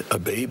take a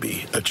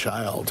baby, a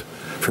child,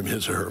 from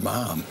his or her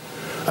mom.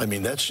 I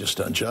mean, that's just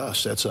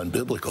unjust. That's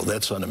unbiblical.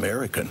 That's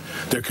un-American.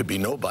 There could be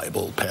no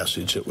Bible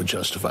passage that would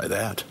justify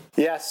that.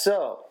 Yeah,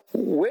 so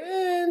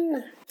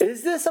when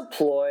Is this a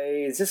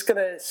ploy? Is this going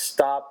to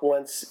stop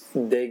once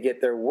they get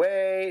their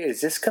way?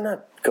 Is this going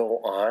to go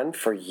on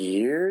for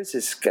years?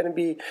 Is going to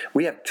be?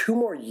 We have 2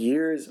 more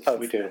years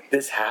of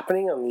this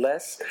happening.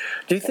 Unless,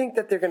 do you think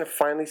that they're going to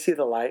finally see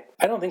the light?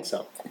 I don't think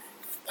so.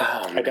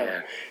 Oh, I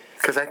don't.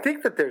 Because I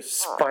think that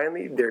there's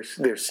finally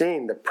they're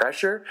seeing the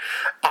pressure.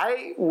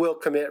 I will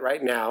commit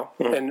right now,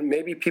 and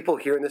maybe people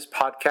hearing this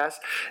podcast,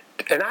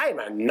 and I am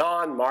a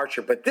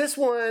non-marcher, but this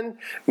one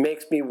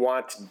makes me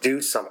want to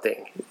do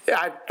something.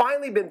 I've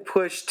finally been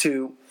pushed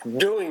to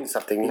doing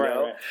something, you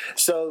know? Right.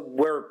 So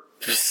we're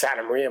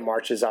Santa Maria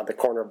marches out the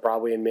corner of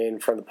Broadway and Main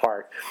from the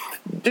park.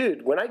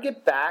 Dude, when I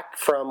get back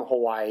from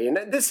Hawaii, and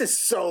this is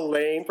so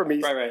lame for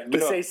me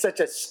to say such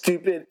a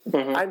stupid,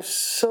 I'm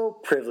so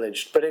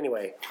privileged. But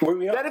anyway,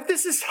 that if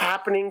this is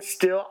happening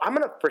still, I'm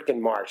going to freaking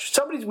march.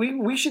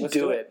 We should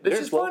do it. This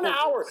is 1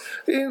 hour.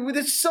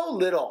 It's so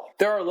little.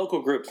 There are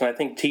local groups, and I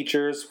think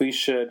teachers, we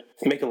should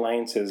make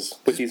alliances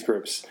with these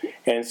groups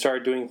and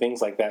start doing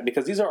things like that,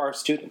 because these are our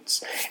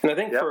students. And I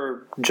think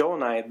for Joel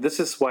and I, this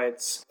is why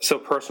it's so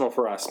personal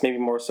for us, maybe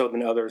more so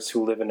than others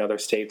who live in other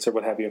states or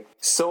what have you.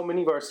 So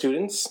many of our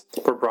students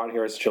were brought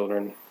here as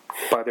children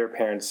by their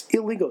parents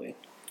illegally.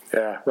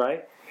 Yeah.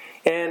 Right?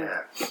 And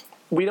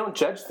we don't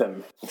judge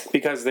them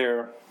because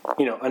they're,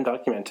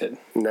 undocumented.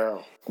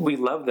 No. We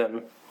love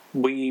them.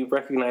 We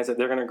recognize that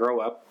they're going to grow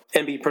up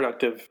and be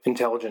productive,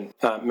 intelligent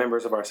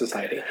members of our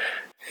society.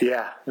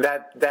 Yeah,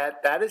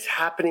 that is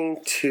happening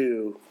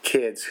to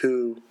kids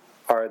who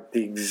are in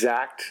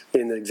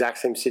the exact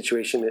same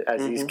situation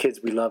as these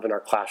kids we love in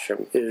our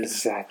classroom. It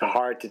is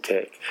hard to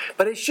take,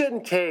 but it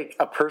shouldn't take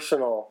a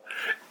personal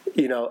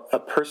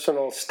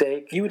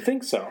stake. You would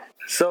think so.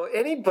 So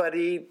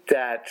anybody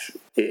that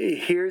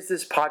hears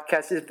this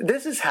podcast, if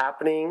this is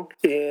happening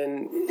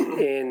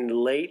in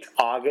late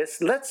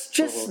August, let's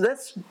just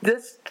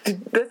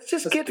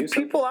get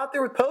people out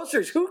there with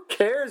posters. Who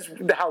cares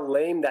how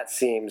lame that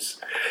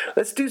seems?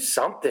 Let's do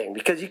something,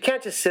 because you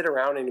can't just sit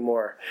around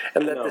anymore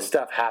and let this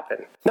stuff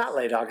happen. Not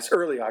late August,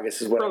 early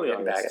August is what I'm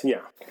getting back at.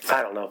 Yeah.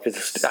 I don't know.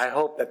 I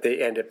hope that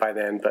they end it by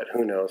then, but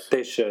who knows?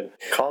 They should.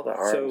 Call to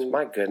arms.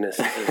 My goodness,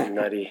 this is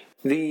nutty.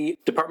 The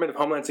Department of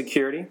Homeland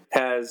Security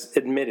has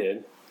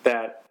admitted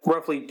that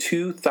roughly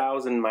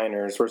 2,000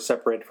 minors were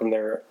separated from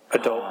their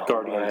adult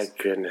guardians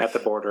at the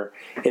border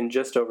in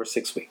just over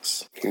 6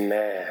 weeks.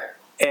 Man.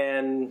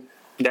 And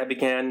that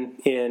began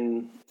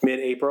in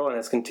mid-April and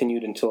has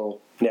continued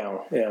until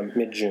now,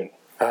 mid-June.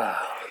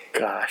 Oh,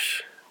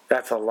 gosh.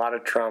 That's a lot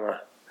of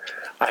trauma.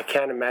 I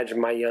can't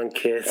imagine my young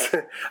kids,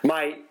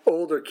 my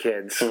older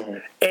kids,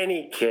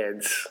 any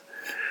kids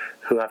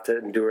who have to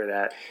endure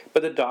that.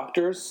 But the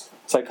doctors,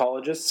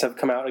 psychologists have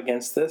come out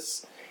against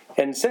this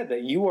and said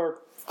that you are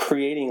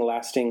creating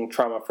lasting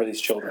trauma for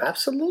these children.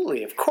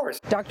 Absolutely, of course.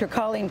 Dr.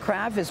 Colleen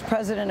Craft is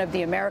president of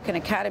the American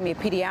Academy of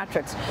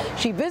Pediatrics.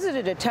 She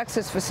visited a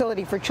Texas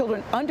facility for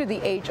children under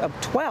the age of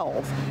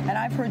 12. And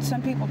I've heard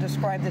some people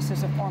describe this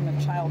as a form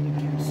of child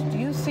abuse. Do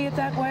you see it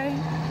that way?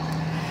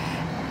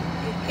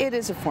 It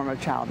is a form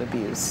of child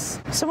abuse.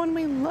 So when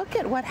we look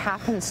at what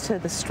happens to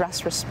the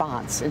stress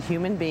response in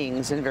human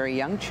beings and very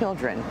young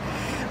children,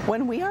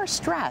 when we are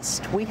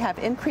stressed, we have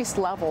increased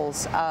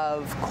levels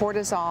of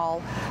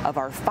cortisol, of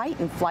our fight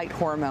and flight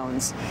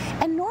hormones,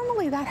 and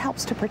normally that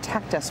helps to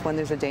protect us when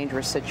there's a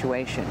dangerous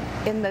situation.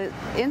 In the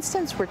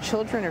instance where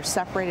children are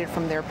separated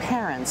from their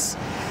parents,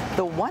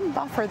 the one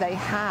buffer they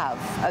have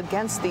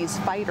against these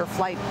fight or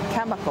flight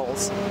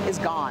chemicals is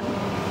gone.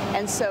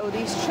 And so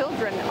these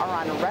children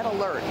are on red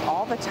alert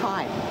all the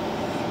time.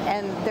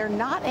 And they're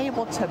not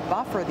able to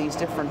buffer these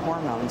different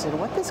hormones. And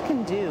what this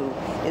can do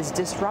is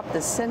disrupt the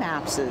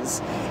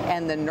synapses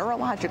and the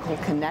neurological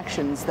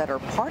connections that are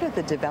part of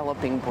the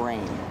developing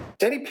brain.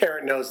 Any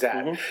parent knows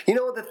that. You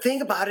know, the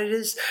thing about it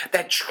is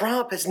that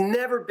Trump has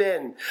never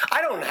been, I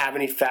don't have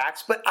any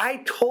facts, but I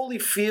totally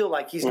feel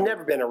like he's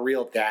never been a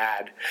real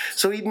dad.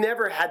 So he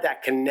never had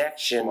that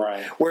connection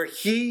where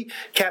he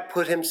can't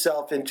put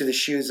himself into the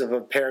shoes of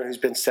a parent who's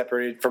been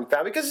separated from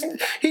family, because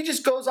he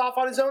just goes off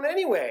on his own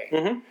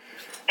anyway.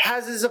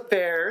 Has his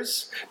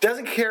affairs,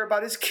 doesn't care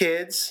about his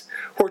kids,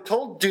 who are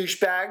total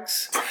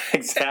douchebags.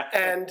 Exactly.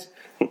 And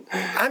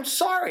I'm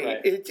sorry.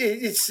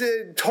 It's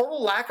a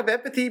total lack of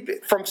empathy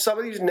from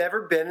somebody who's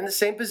never been in the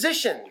same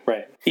position.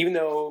 Right. Even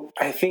though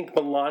I think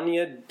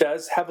Melania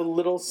does have a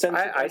little sense of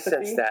empathy. I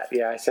sense that.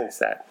 Yeah, I sense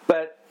that.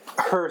 But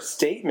her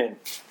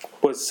statement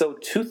was so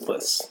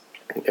toothless.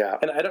 Yeah.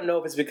 And I don't know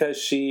if it's because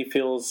she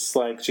feels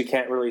like she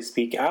can't really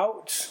speak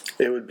out.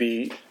 It would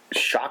be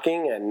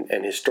shocking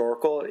and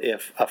historical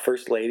if a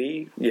first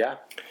lady,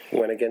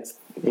 went against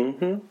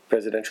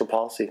presidential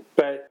policy.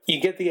 But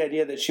you get the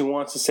idea that she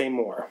wants to say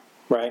more,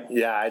 right?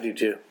 Yeah, I do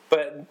too.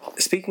 But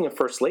speaking of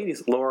first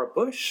ladies, Laura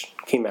Bush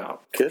came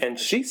out. And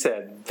she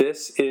said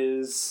this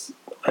is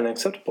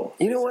unacceptable.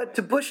 You know what?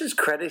 To Bush's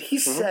credit, he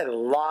said a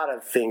lot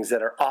of things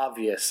that are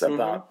obvious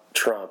about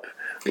Trump.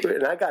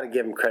 And I got to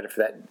give him credit for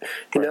that.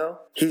 You know,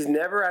 he's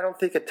never, I don't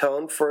think,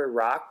 atoned for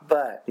Iraq,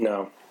 but...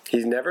 No.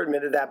 He's never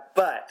admitted that,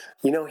 but,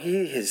 you know,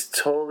 he has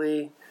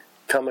totally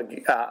come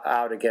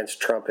out against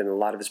Trump and a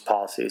lot of his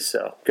policies.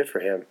 So good for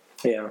him.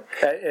 Yeah,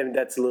 and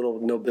that's a little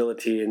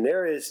nobility, and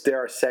there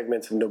are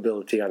segments of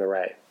nobility on the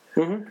right.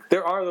 Mm-hmm.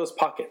 There are those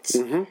pockets.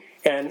 Mm-hmm.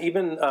 And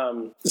even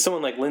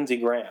someone like Lindsey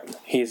Graham,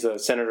 he's a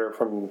senator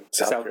from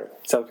South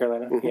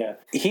Carolina. Mm-hmm. Yeah,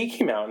 he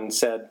came out and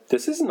said,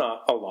 "This is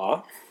not a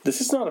law. This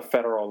is not a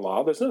federal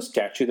law. There's no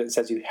statute that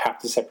says you have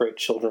to separate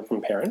children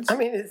from parents." I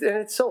mean,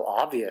 it's so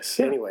obvious.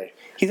 Yeah. Anyway,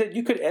 he said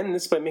you could end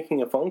this by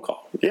making a phone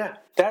call. Yeah,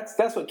 that's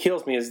what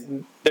kills me is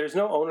there's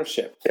no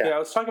ownership. Yeah. I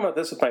was talking about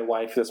this with my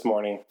wife this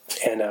morning,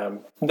 and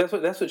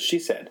that's what she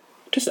said.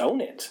 Just own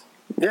it.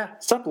 Yeah.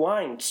 Stop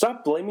lying.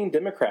 Stop blaming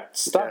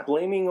Democrats. Stop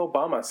blaming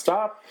Obama.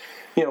 Stop,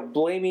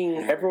 blaming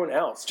everyone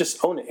else.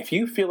 Just own it. If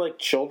you feel like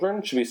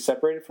children should be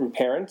separated from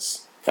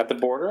parents at the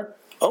border,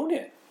 own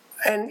it.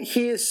 And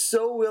he is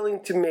so willing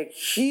to make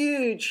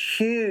huge,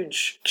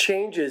 huge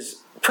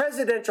changes,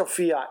 presidential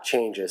fiat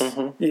changes,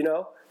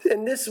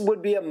 and this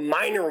would be a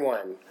minor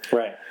one.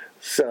 Right.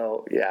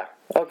 So, yeah.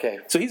 Okay.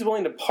 So he's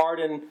willing to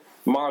pardon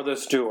Martha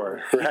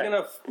Stewart.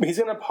 Right. He's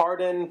gonna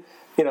pardon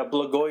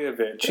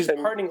Blagojevich. He's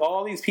pardoning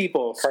all these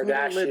people.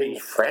 Kardashian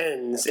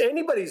friends.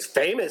 Anybody's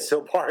famous, he'll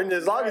pardon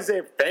as long as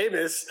they're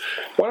famous.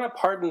 Why not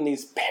pardon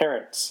these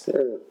parents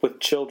with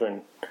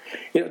children?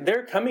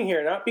 They're coming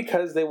here not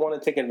because they want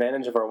to take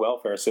advantage of our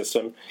welfare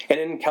system, and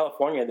in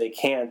California they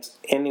can't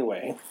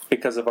anyway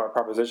because of our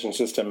proposition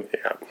system.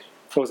 Yeah.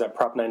 What was that,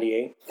 Prop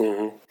 98?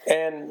 Mm-hmm.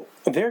 And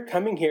they're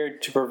coming here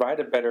to provide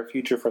a better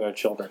future for their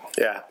children.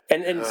 Yeah.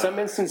 And in some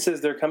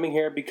instances, they're coming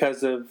here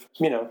because of,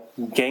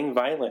 gang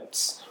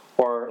violence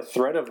or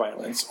threat of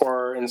violence,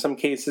 or in some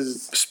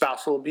cases,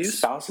 spousal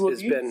abuse. Has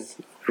been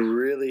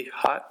really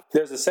hot.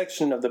 There's a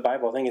section of the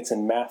Bible, I think it's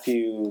in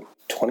Matthew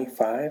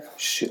 25.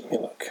 Shoot, let me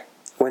look.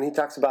 When he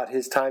talks about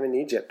his time in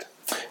Egypt.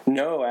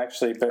 No,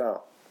 actually,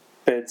 but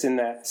it's in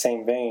that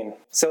same vein.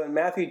 So in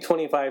Matthew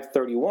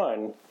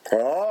 25:31.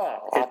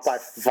 Oh, off by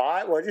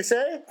 5? What did you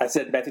say? I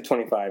said Matthew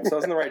 25, so I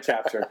was in the right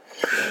chapter.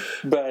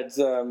 But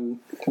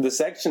the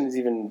section is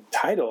even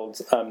titled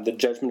The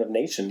Judgment of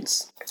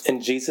Nations.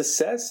 And Jesus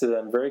says to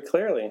them very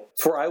clearly,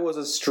 "For I was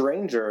a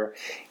stranger,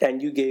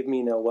 and you gave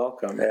me no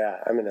welcome."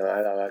 Yeah, I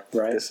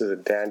right? This is a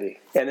dandy.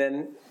 And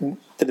then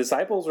the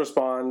disciples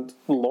respond,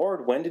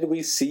 "Lord, when did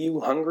we see you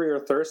hungry or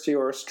thirsty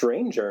or a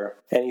stranger?"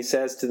 And he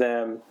says to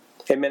them,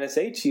 "Amen, I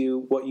say to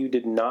you, what you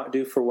did not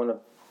do for one of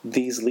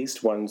these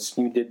least ones,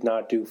 you did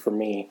not do for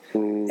me.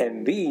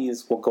 And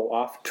these will go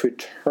off to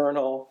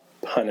eternal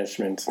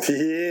punishment."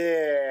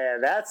 Yeah,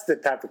 that's the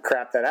type of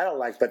crap that I don't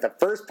like, but the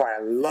first part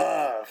I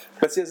love.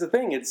 But see, here's the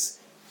thing,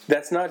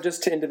 that's not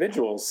just to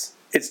individuals,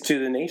 it's to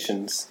the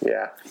nations.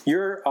 Yeah.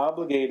 You're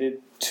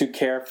obligated to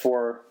care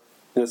for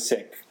the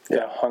sick,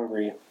 the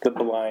hungry, the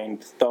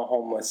blind, the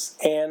homeless,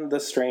 and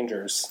the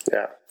strangers.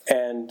 Yeah.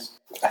 And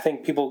I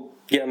think people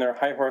get on their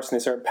high horse and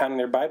they start pounding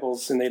their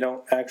Bibles and they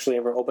don't actually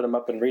ever open them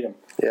up and read them.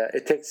 Yeah,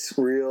 it takes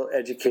real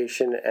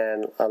education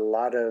and a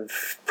lot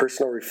of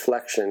personal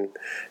reflection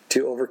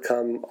to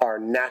overcome our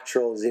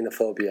natural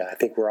xenophobia. I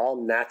think we're all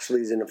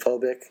naturally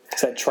xenophobic.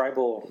 It's that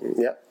tribal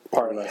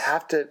part of us.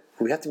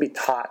 We have to be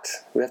taught.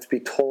 We have to be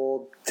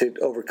told to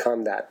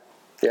overcome that.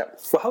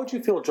 Yep. Well, how would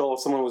you feel, Joel, if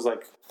someone was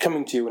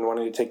coming to you and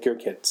wanting to take your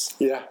kids?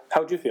 Yeah.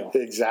 How would you feel?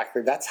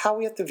 Exactly. That's how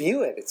we have to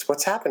view it. It's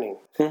what's happening.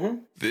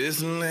 Mm-hmm.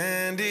 This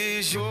land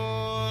is your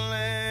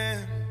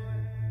land.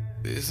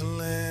 This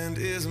land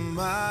is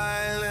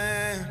my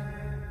land.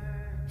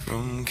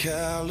 From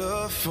California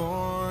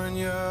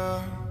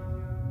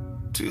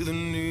to the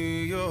New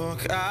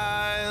York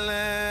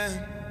Island.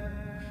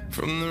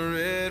 From the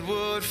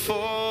Redwood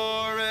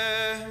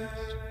Forest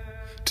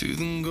to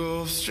the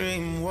Gulf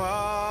Stream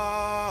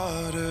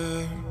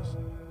waters.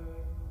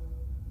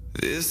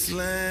 This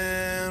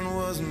land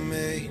was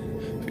made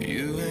for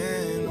you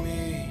and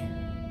me.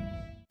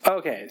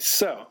 Okay,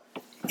 so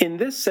in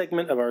this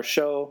segment of our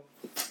show,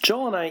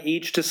 Joel and I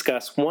each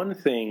discuss one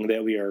thing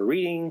that we are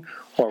reading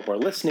or we're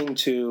listening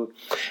to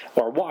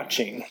or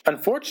watching.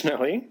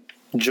 Unfortunately,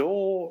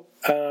 Joel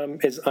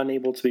is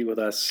unable to be with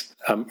us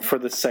for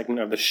this segment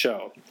of the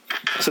show.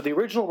 So the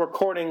original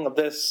recording of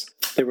this,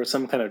 there was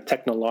some kind of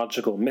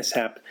technological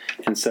mishap,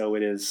 and so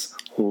it is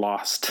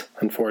lost,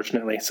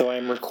 unfortunately. So I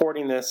am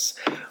recording this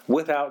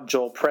without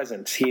Joel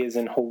present. He is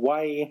in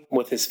Hawaii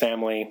with his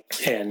family,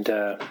 and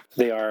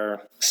they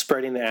are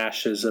spreading the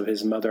ashes of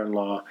his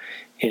mother-in-law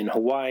in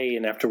Hawaii,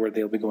 and afterward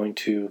they'll be going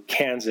to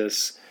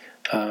Kansas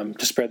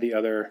to spread the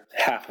other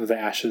half of the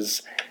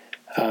ashes.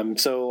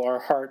 So our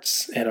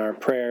hearts and our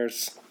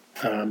prayers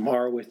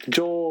are with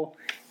Joel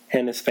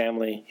and his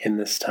family in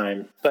this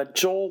time. But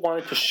Joel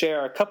wanted to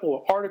share a couple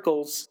of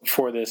articles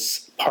for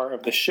this part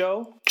of the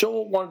show.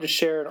 Joel wanted to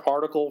share an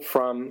article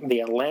from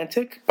The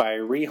Atlantic by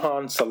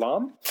Reihan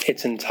Salam.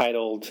 It's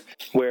entitled,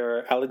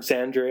 "Where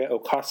Alexandria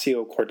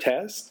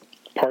Ocasio-Cortez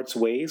Parts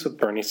Ways with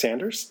Bernie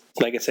Sanders."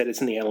 Like I said,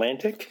 it's in The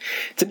Atlantic.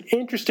 It's an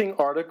interesting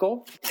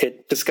article.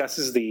 It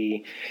discusses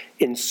the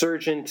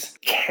insurgent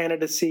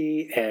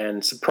candidacy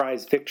and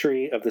surprise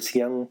victory of this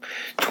young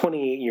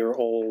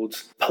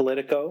 28-year-old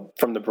Politico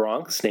from the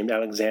Bronx named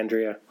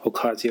Alexandria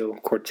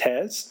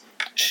Ocasio-Cortez.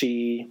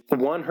 She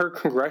won her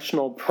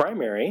congressional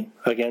primary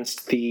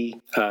against the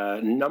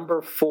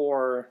number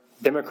 4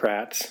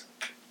 Democrat,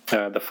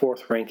 the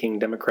 4th-ranking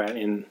Democrat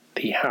in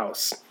the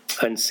House,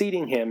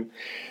 unseating him.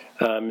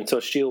 So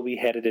she'll be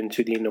headed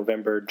into the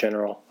November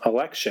general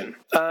election.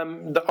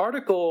 The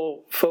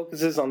article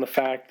focuses on the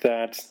fact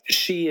that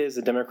she is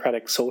a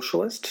Democratic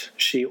socialist.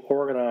 She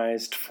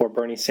organized for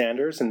Bernie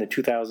Sanders in the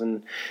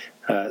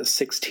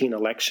 2016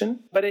 election.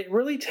 But it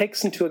really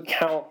takes into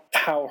account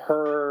how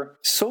her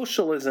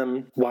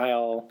socialism,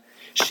 while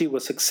she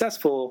was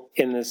successful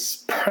in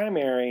this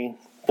primary,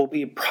 will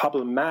be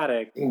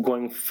problematic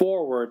going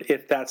forward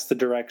if that's the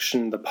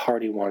direction the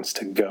party wants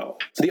to go.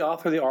 The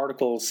author of the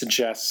article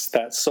suggests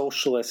that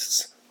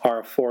socialists are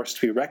a force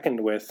to be reckoned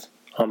with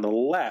on the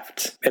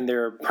left, and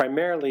they're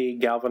primarily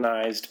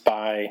galvanized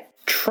by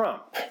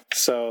Trump.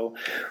 So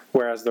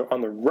whereas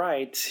on the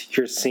right,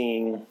 you're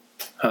seeing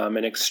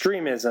an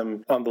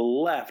extremism, on the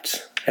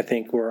left, I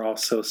think we're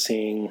also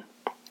seeing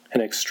an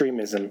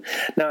extremism.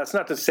 Now, it's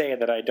not to say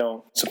that I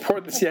don't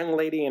support this young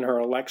lady in her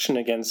election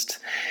against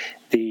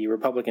the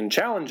Republican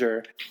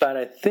challenger, but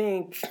I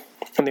think,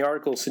 and the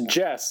article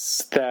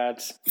suggests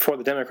that for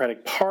the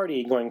Democratic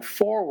Party going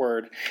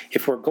forward,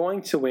 if we're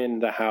going to win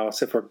the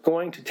House, if we're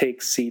going to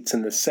take seats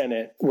in the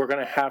Senate, we're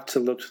going to have to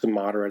look to the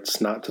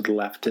moderates, not to the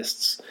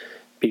leftists,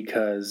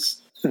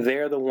 because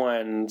they're the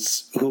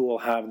ones who will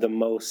have the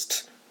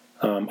most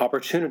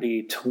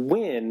opportunity to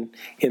win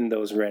in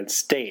those red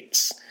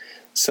states.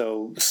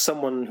 So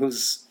someone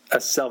who's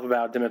a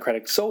self-avowed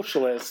democratic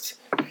socialist,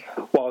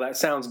 while that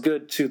sounds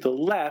good to the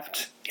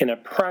left in a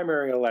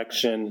primary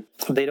election,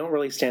 they don't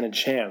really stand a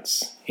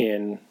chance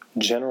in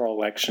general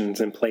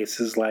elections in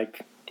places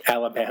like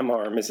Alabama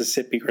or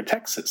Mississippi or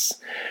Texas,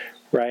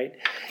 right?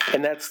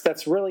 And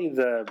that's really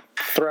the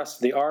thrust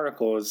of the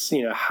article is,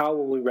 how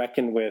will we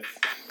reckon with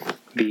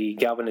the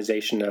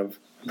galvanization of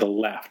the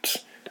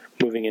left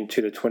moving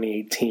into the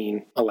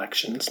 2018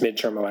 elections,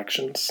 midterm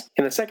elections.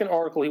 And the second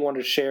article he wanted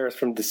to share is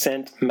from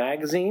Dissent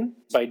Magazine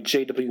by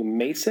J.W.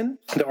 Mason.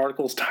 The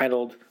article is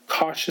titled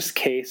Cautious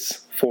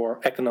Case for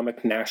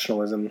Economic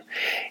Nationalism.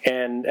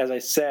 And as I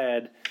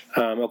said,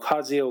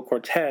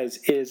 Ocasio-Cortez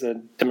is a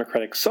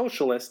democratic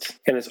socialist,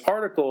 and this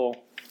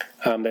article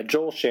that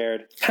Joel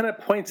shared kind of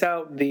points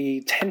out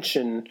the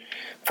tension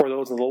for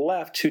those on the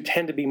left who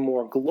tend to be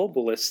more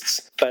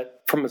globalists,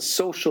 but from a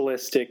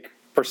socialistic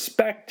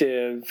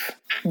perspective,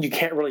 you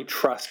can't really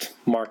trust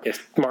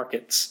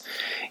markets.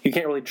 You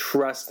can't really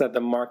trust that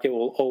the market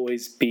will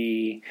always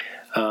be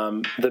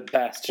the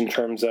best in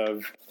terms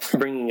of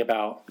bringing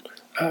about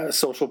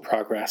social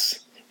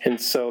progress. And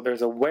so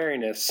there's a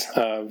wariness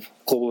of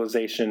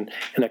globalization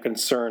and a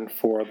concern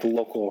for the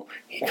local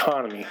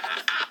economy.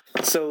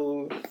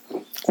 So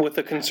with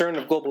the concern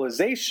of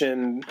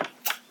globalization,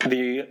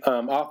 the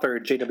author,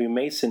 J.W.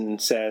 Mason,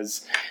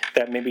 says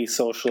that maybe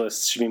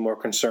socialists should be more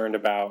concerned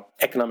about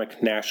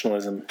economic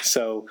nationalism.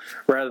 So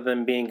rather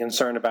than being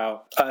concerned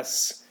about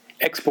us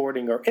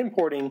exporting or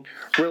importing,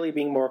 really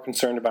being more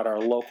concerned about our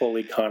local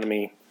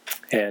economy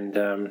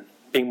and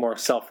being more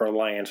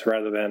self-reliant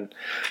rather than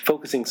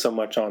focusing so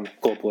much on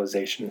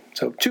globalization.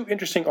 So 2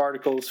 interesting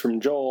articles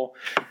from Joel,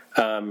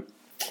 one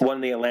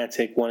in The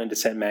Atlantic, one in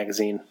Dissent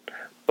Magazine,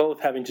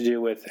 both having to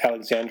do with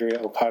Alexandria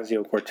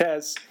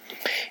Ocasio-Cortez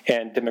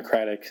and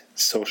democratic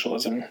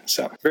socialism.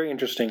 So, very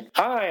interesting.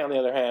 I, on the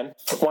other hand,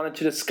 wanted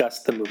to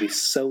discuss the movie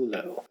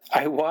Solo.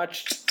 I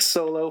watched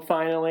Solo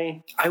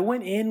finally. I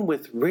went in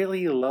with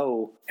really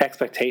low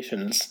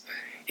expectations.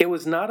 It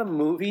was not a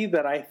movie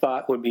that I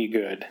thought would be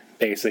good,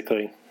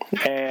 basically.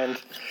 And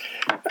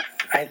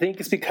I think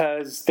it's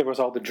because there was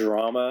all the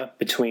drama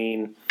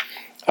between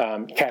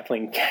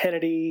Kathleen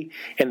Kennedy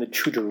and the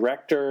 2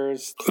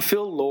 directors,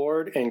 Phil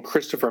Lord and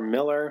Christopher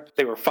Miller.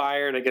 They were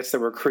fired. I guess there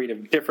were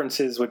creative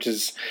differences, which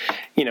is,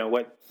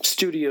 what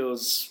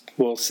studios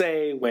will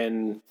say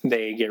when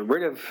they get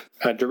rid of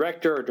a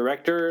director or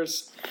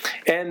directors.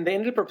 And they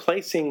ended up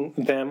replacing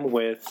them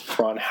with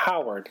Ron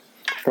Howard.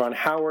 Ron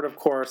Howard, of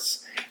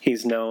course,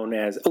 he's known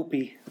as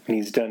Opie, and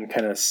he's done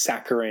kind of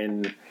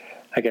saccharine,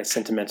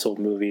 sentimental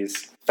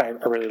movies. I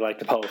really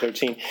liked Apollo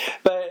 13.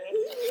 But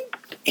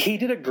he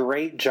did a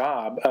great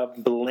job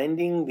of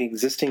blending the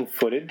existing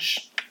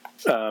footage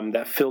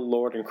that Phil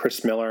Lord and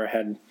Chris Miller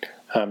had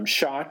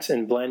shot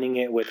and blending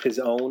it with his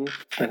own,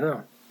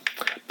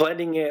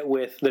 blending it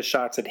with the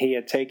shots that he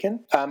had taken.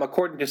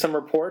 According to some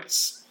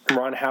reports,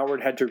 Ron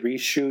Howard had to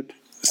reshoot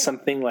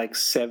something like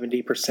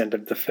 70%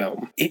 of the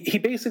film. He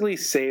basically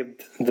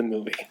saved the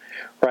movie,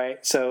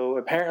 right? So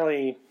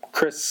apparently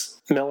Chris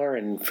Miller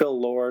and Phil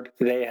Lord,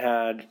 they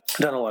had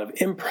done a lot of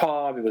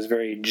improv. It was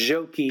very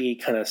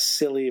jokey, kind of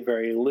silly,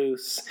 very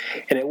loose.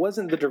 And it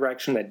wasn't the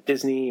direction that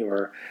Disney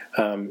or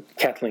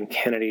Kathleen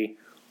Kennedy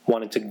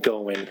wanted to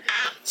go in.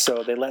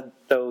 So they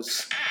let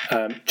those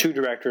two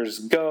directors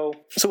go.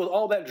 So with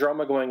all that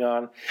drama going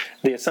on,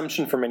 the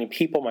assumption for many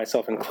people,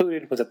 myself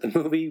included, was that the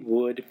movie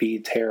would be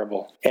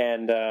terrible.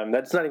 And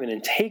that's not even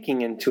in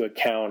taking into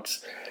account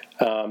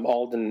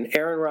Alden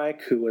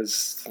Ehrenreich, who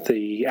was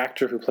the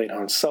actor who played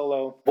Han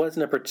Solo,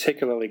 wasn't a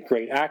particularly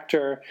great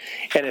actor.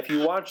 And if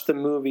you watch the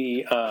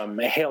movie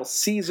Hail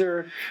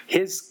Caesar,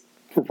 his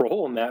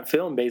role in that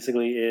film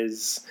basically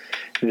is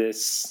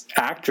this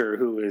actor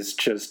who is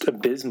just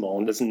abysmal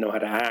and doesn't know how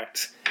to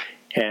act.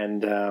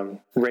 And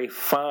Ralph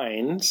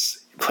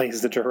Fiennes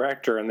plays the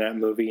director in that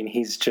movie, and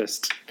he's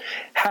just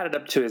had it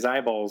up to his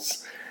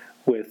eyeballs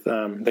with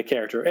the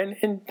character.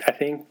 And I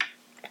think,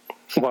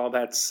 while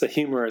that's a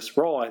humorous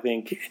role, I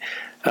think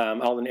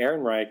Alden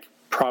Ehrenreich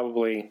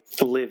probably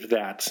lived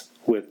that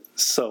with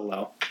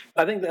Solo.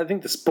 I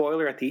think the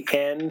spoiler at the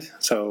end,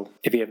 so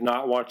if you have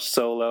not watched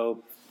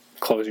Solo,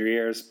 close your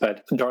ears,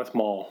 but Darth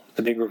Maul,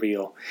 the big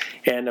reveal.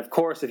 And of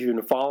course, if you've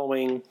been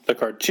following the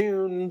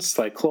cartoons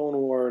like Clone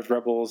Wars,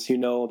 Rebels, you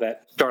know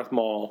that Darth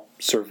Maul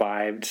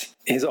survived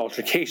his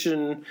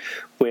altercation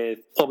with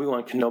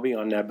Obi-Wan Kenobi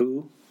on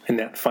Naboo in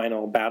that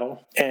final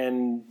battle.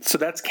 And so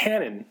that's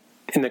canon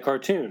in the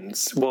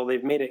cartoons. Well,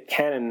 they've made it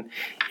canon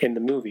in the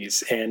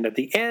movies. And at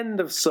the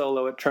end of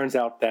Solo, it turns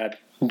out that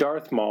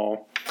Darth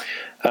Maul,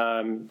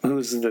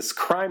 who's this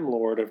crime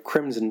lord of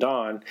Crimson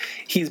Dawn,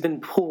 he's been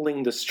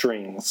pulling the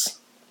strings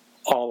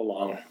all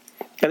along.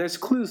 And there's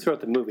clues throughout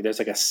the movie. There's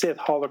like a Sith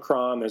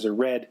holocron. There's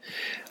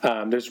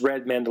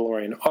red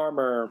Mandalorian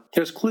armor.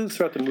 There's clues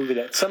throughout the movie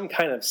that some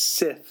kind of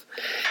Sith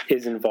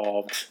is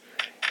involved.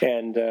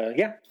 And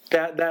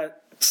that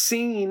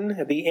scene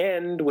at the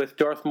end with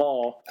Darth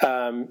Maul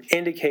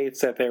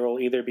indicates that there will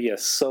either be a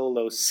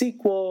Solo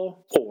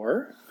sequel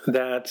or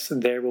that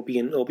there will be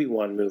an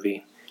Obi-Wan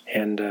movie,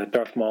 and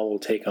Darth Maul will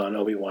take on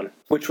Obi-Wan,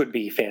 which would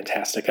be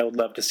fantastic. I would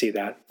love to see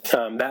that.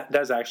 That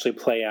does actually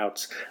play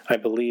out, I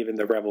believe, in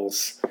the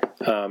Rebels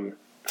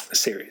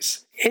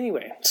series.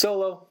 Anyway,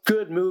 Solo,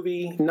 good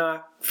movie,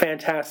 not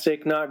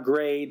fantastic, not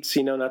great,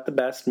 not the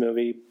best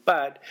movie,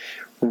 but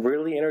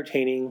really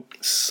entertaining,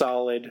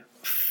 solid,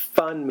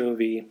 fun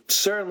movie.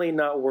 Certainly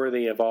not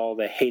worthy of all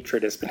the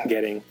hatred it's been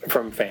getting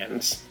from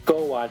fans.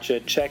 Go watch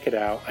it, check it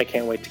out. I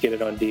can't wait to get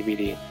it on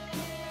DVD.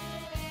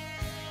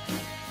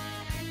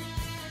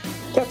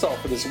 That's all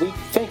for this week.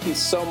 Thank you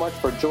so much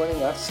for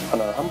joining us on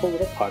our humble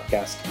little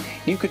podcast.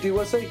 You could do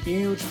us a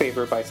huge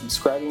favor by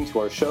subscribing to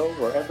our show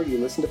wherever you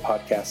listen to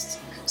podcasts,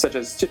 such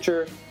as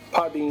Stitcher,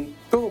 Podbean,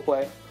 Google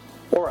Play,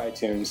 or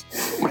iTunes.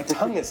 My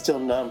tongue is still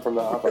numb from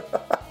the opera.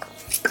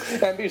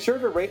 And be sure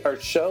to rate our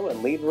show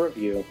and leave a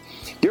review.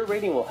 Your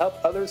rating will help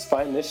others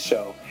find this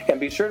show. And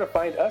be sure to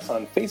find us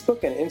on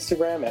Facebook and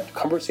Instagram at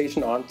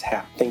Conversation on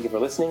Tap. Thank you for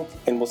listening,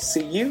 and we'll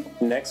see you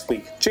next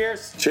week.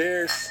 Cheers!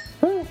 Cheers!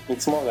 Woo!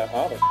 Need some more of that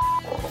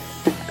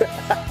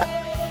otter.